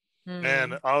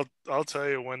 And I'll tell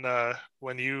you,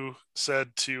 when you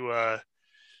said to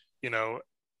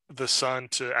the sun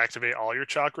to activate all your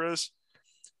chakras,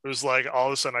 it was like all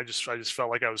of a sudden I just felt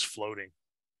like I was floating.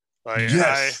 Like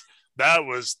Yes. that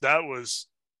was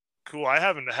cool. I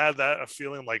haven't had a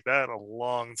feeling like that in a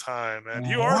long time, man.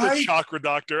 You are the Right? chakra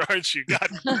doctor, aren't you? God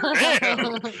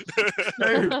damn.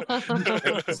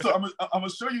 So I'm gonna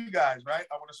show you guys, right?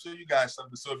 I want to show you guys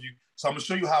something. So I'm gonna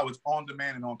show you how it's on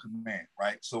demand and on command,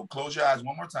 right? So close your eyes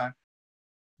one more time,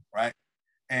 right?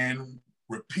 And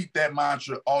repeat that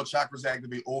mantra, all chakras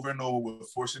activate, over and over with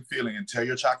force and feeling, and tell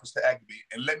your chakras to activate.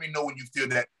 And let me know when you feel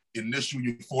that initial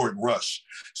euphoric rush.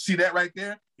 See that right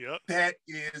there? Yep. That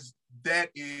is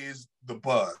the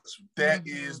buzz. That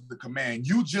is the command.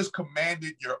 You just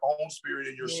commanded your own spirit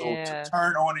and your soul to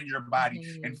turn on in your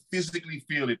body and physically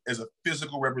feel it as a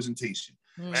physical representation.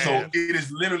 So it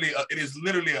is literally an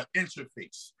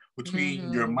interface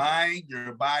between your mind,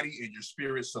 your body, and your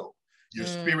spirit soul. Your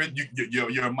spirit,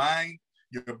 your mind.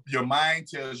 Your mind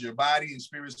tells your body and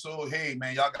spirit soul, hey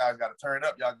man, y'all guys got to turn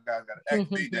up. Y'all guys got to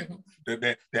activate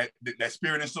that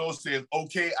spirit and soul says,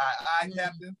 okay, I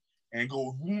captain, and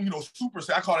go, Super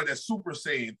Saiyan. I call it that Super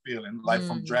Saiyan feeling, like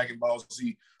from Dragon Ball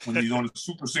Z, when he's on the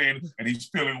Super Saiyan and he's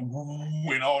feeling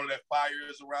and all of that fire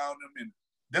is around him. And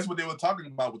that's what they were talking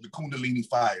about with the Kundalini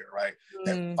fire, right?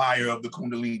 That fire of the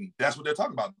Kundalini. That's what they're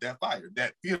talking about, that fire,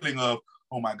 that feeling of,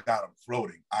 oh my God, I'm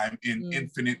floating. I'm in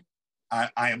infinite. I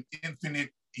am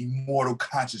infinite immortal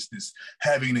consciousness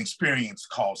having an experience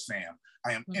called Sam.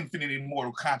 I am infinite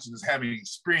immortal consciousness having an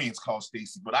experience called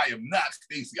Stacy, but I am not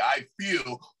Stacy. I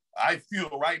feel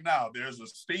right now there's a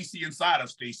Stacy inside of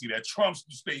Stacy that trumps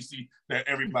the Stacy that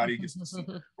everybody gets to see,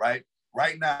 right?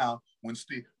 Right now,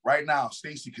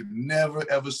 Stacy can never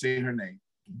ever say her name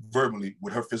verbally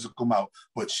with her physical mouth,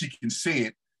 but she can say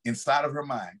it inside of her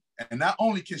mind. And not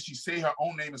only can she say her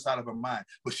own name inside of her mind,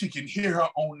 but she can hear her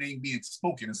own name being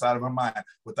spoken inside of her mind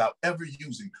without ever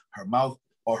using her mouth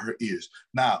or her ears.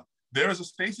 Now, there is a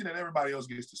Stacy that everybody else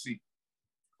gets to see,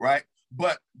 right?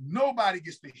 But nobody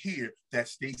gets to hear that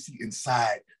Stacy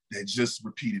inside that just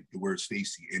repeated the word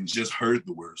Stacy and just heard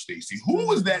the word Stacy. Who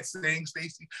was that saying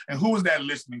Stacy? And who was that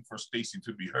listening for Stacy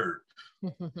to be heard?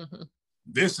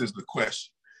 This is the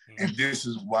question. And this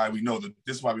is why we know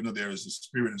there is a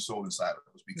spirit and soul inside of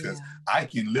us, because I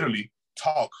can literally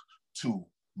talk to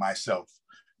myself.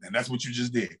 And that's what you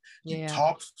just did. You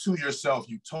talked to yourself.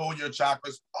 You told your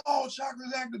chakras, oh,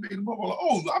 chakras activated. Blah, blah, blah.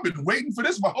 Oh, I've been waiting for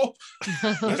this.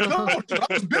 Let's go. I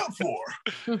was built for.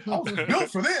 I was built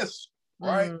for this.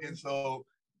 Right.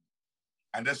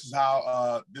 And this is how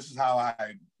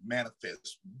I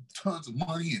manifest tons of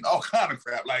money and all kind of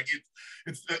crap. Like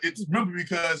it's remember,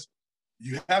 because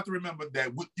you have to remember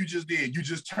that what you just did, you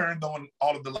just turned on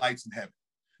all of the lights in heaven.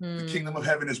 The kingdom of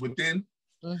heaven is within.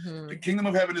 The kingdom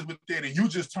of heaven is within, and you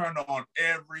just turned on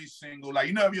every single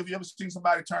light. Have you ever seen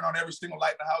somebody turn on every single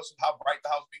light in the house and how bright the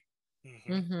house be?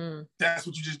 That's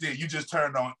what you just did. You just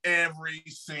turned on every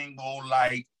single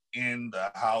light in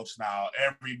the house. Now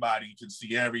everybody can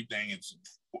see everything. It's an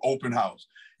open house.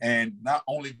 And not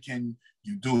only can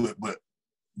you do it, but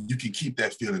you can keep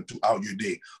that feeling throughout your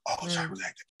day. Oh, chakras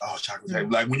active. Oh, chakras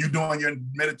active. Like when you're doing your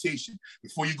meditation,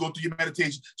 before you go through your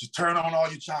meditation, just turn on all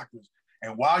your chakras.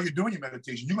 And while you're doing your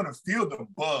meditation, you're going to feel the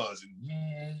buzz and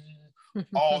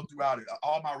all throughout it.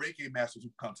 All my Reiki masters who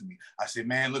come to me, I say,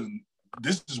 man, look,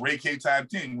 this is Reiki time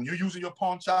 10. When you're using your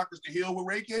palm chakras to heal with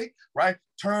Reiki, right?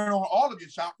 Turn on all of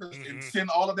your chakras and send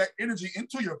all of that energy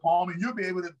into your palm, and you'll be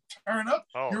able to turn up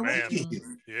your Reiki.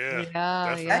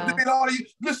 Activate all of you.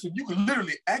 Listen, you can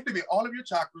literally activate all of your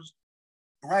chakras,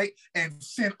 right? And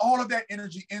send all of that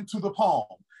energy into the palm.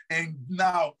 And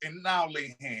now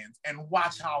lay hands and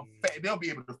watch how they'll be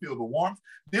able to feel the warmth.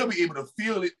 They'll be able to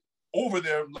feel it over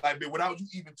there, like without you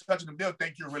even touching them. They'll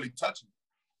think you're really touching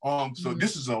them. So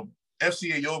this is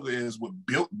FCA Yoga is what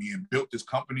built me and built this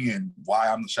company and why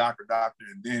I'm the chakra doctor.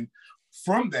 And then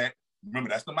from that, remember,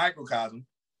 that's the microcosm,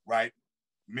 right?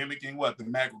 Mimicking what? The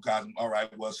macrocosm. All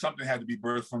right, well, something had to be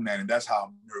birthed from that. And that's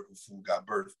how Miracle Food got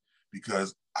birthed,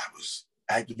 because I was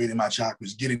activating my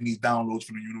chakras, getting these downloads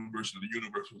from the universe, and the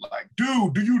universe was like,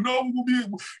 dude, do you know what we'll be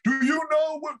able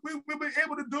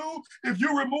to do if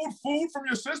you remove food from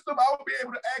your system? I will be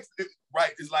able to access it.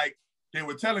 Right? It's like they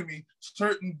were telling me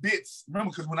certain bits.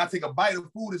 Remember, because when I take a bite of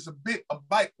food, it's a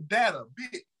bite, data,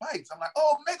 bit, bites. I'm like,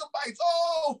 oh, megabytes.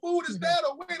 Oh, food is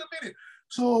data. Wait a minute.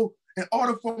 So in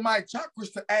order for my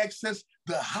chakras to access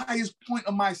the highest point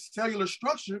of my cellular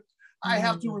structure, I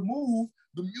have to remove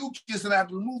the mucus, and I have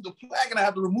to remove the plaque, and I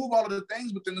have to remove all of the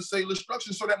things within the cellular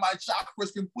structure so that my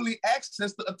chakras can fully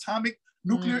access the atomic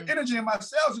nuclear energy in my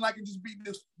cells, and I can just be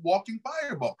this walking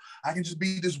fireball. I can just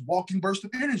be this walking burst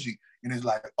of energy. And it's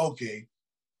like, okay,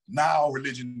 now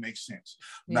religion makes sense.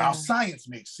 Now science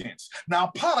makes sense. Now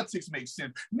politics makes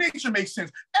sense. Nature makes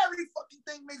sense. Every fucking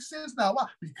everything makes sense now. Why?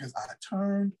 Because I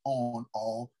turned on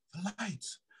all the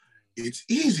lights. It's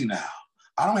easy now.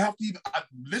 I don't have to even,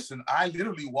 listen, I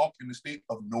literally walk in the state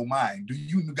of no mind. Do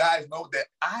you guys know that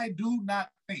I do not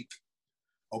think,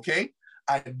 okay?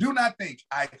 I do not think.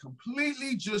 I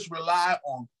completely just rely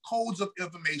on codes of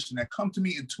information that come to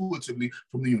me intuitively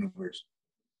from the universe.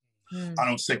 I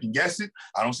don't second guess it.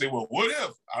 I don't say, well, what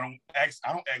if? I don't ask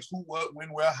who, what,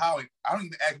 when, where, how. I don't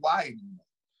even ask why anymore.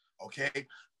 Okay?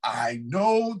 I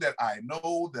know that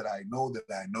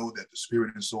the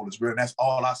spirit and soul is real. And that's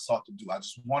all I sought to do. I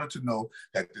just wanted to know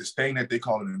that this thing that they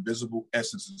call an invisible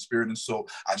essence and spirit and soul,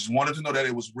 I just wanted to know that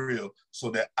it was real so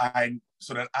that I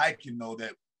can know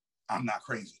that I'm not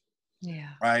crazy.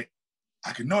 Yeah. Right?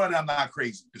 I can know that I'm not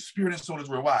crazy. The spirit and soul is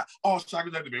real. Why? All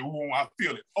chakras activate. I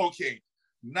feel it. Okay.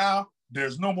 Now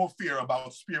there's no more fear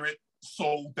about spirit,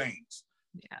 soul things.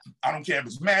 Yeah. I don't care if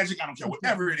it's magic. I don't care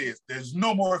whatever it is. There's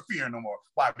no more fear no more.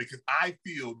 Why? Because I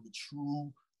feel the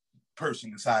true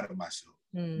person inside of myself.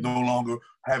 No longer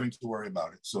having to worry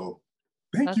about it. So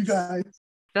thank you guys.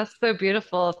 That's so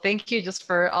beautiful. Thank you just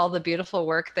for all the beautiful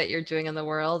work that you're doing in the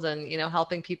world and,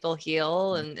 helping people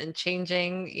heal and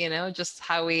changing, just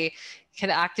how we can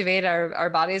activate our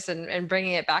bodies and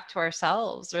bringing it back to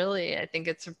ourselves. Really, I think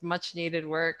it's much needed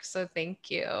work. So thank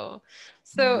you.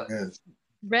 So yes.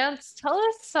 Rance, tell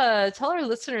our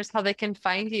listeners how they can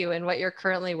find you and what you're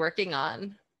currently working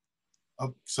on.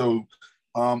 So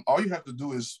all you have to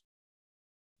do is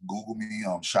Google me,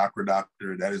 Chakra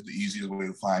Doctor. That is the easiest way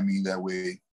to find me that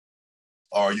way.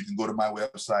 Or you can go to my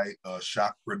website,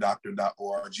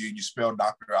 chakradoctor.org, and you spell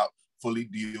doctor out fully,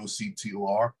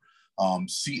 DOCTOR,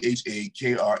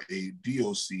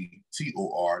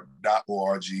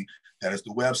 CHAKRADOCTOR.org. That is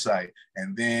the website.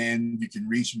 And then you can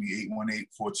reach me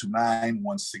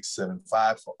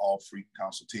 818-429-1675 for all free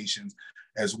consultations,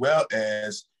 as well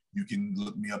as you can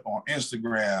look me up on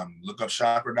Instagram. Look up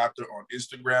Chakra Doctor on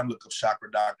Instagram. Look up Chakra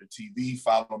Doctor TV.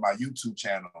 Follow my YouTube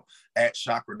channel at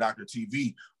Chakra Doctor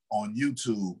TV on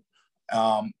YouTube.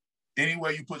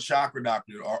 Anywhere you put Chakra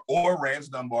Doctor or Rance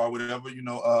Dunbar, whatever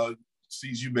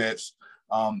sees you best,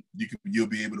 you'll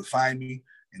be able to find me.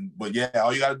 But yeah,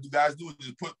 all you guys do is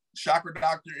just put Chakra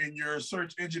Doctor in your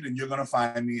search engine, and you're gonna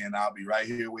find me, and I'll be right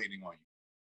here waiting on you.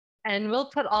 And we'll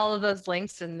put all of those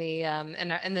links in the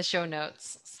in the show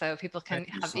notes so people can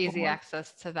have easy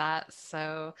access to that.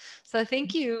 So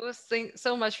thank you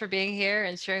so much for being here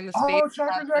and sharing the space. Oh,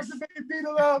 Chakra Doctor, be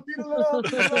the love, be the love, be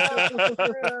the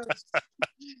love.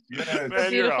 Yes. It's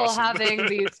beautiful having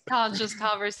these conscious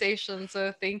conversations.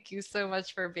 So thank you so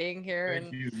much for being here.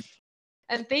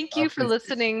 And thank you for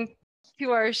listening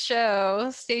to our show.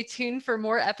 Stay tuned for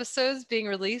more episodes being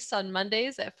released on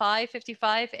Mondays at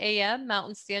 5:55 a.m.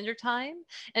 Mountain Standard Time.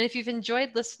 And if you've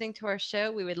enjoyed listening to our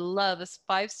show, we would love a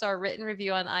 5-star written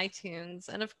review on iTunes.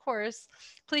 And of course,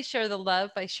 please share the love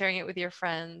by sharing it with your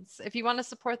friends. If you want to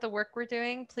support the work we're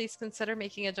doing, please consider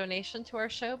making a donation to our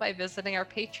show by visiting our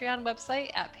Patreon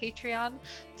website at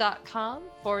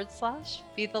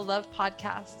patreon.com/Be the Love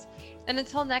Podcast. And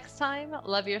until next time,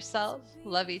 love yourself,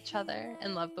 love each other,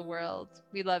 and love the world.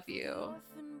 We love you.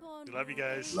 We love you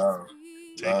guys. Love.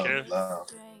 Take care. Love.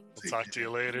 We'll talk to you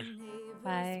later.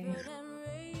 Bye.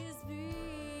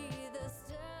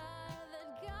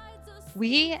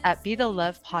 We at Be the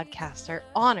Love Podcast are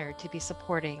honored to be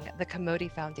supporting the Kamoti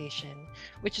Foundation,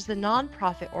 which is a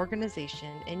nonprofit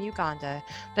organization in Uganda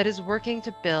that is working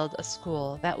to build a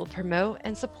school that will promote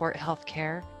and support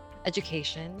healthcare,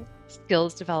 education,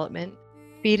 skills development,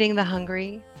 feeding the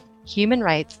hungry, human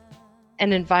rights,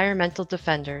 and environmental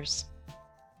defenders.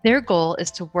 Their goal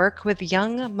is to work with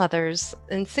young mothers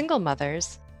and single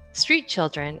mothers, street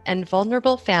children, and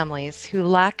vulnerable families who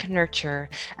lack nurture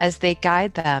as they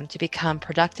guide them to become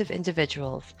productive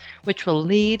individuals, which will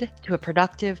lead to a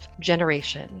productive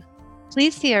generation.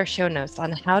 Please see our show notes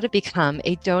on how to become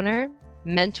a donor,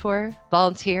 mentor,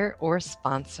 volunteer, or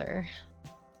sponsor.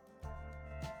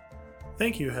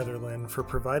 Thank you, Heather Lynn, for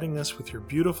providing us with your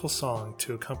beautiful song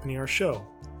to accompany our show,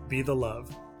 Be the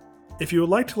Love. If you would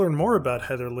like to learn more about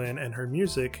Heather Lynn and her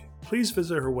music, please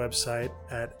visit her website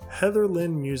at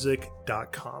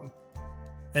heatherlynnmusic.com.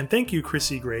 And thank you,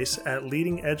 Chrissy Grace at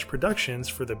Leading Edge Productions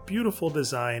for the beautiful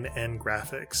design and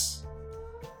graphics.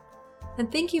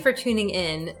 And thank you for tuning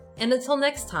in. And until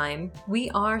next time,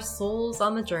 we are souls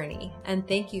on the journey. And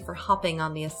thank you for hopping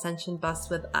on the Ascension bus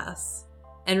with us.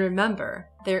 And remember,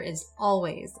 there is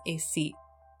always a seat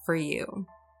for you.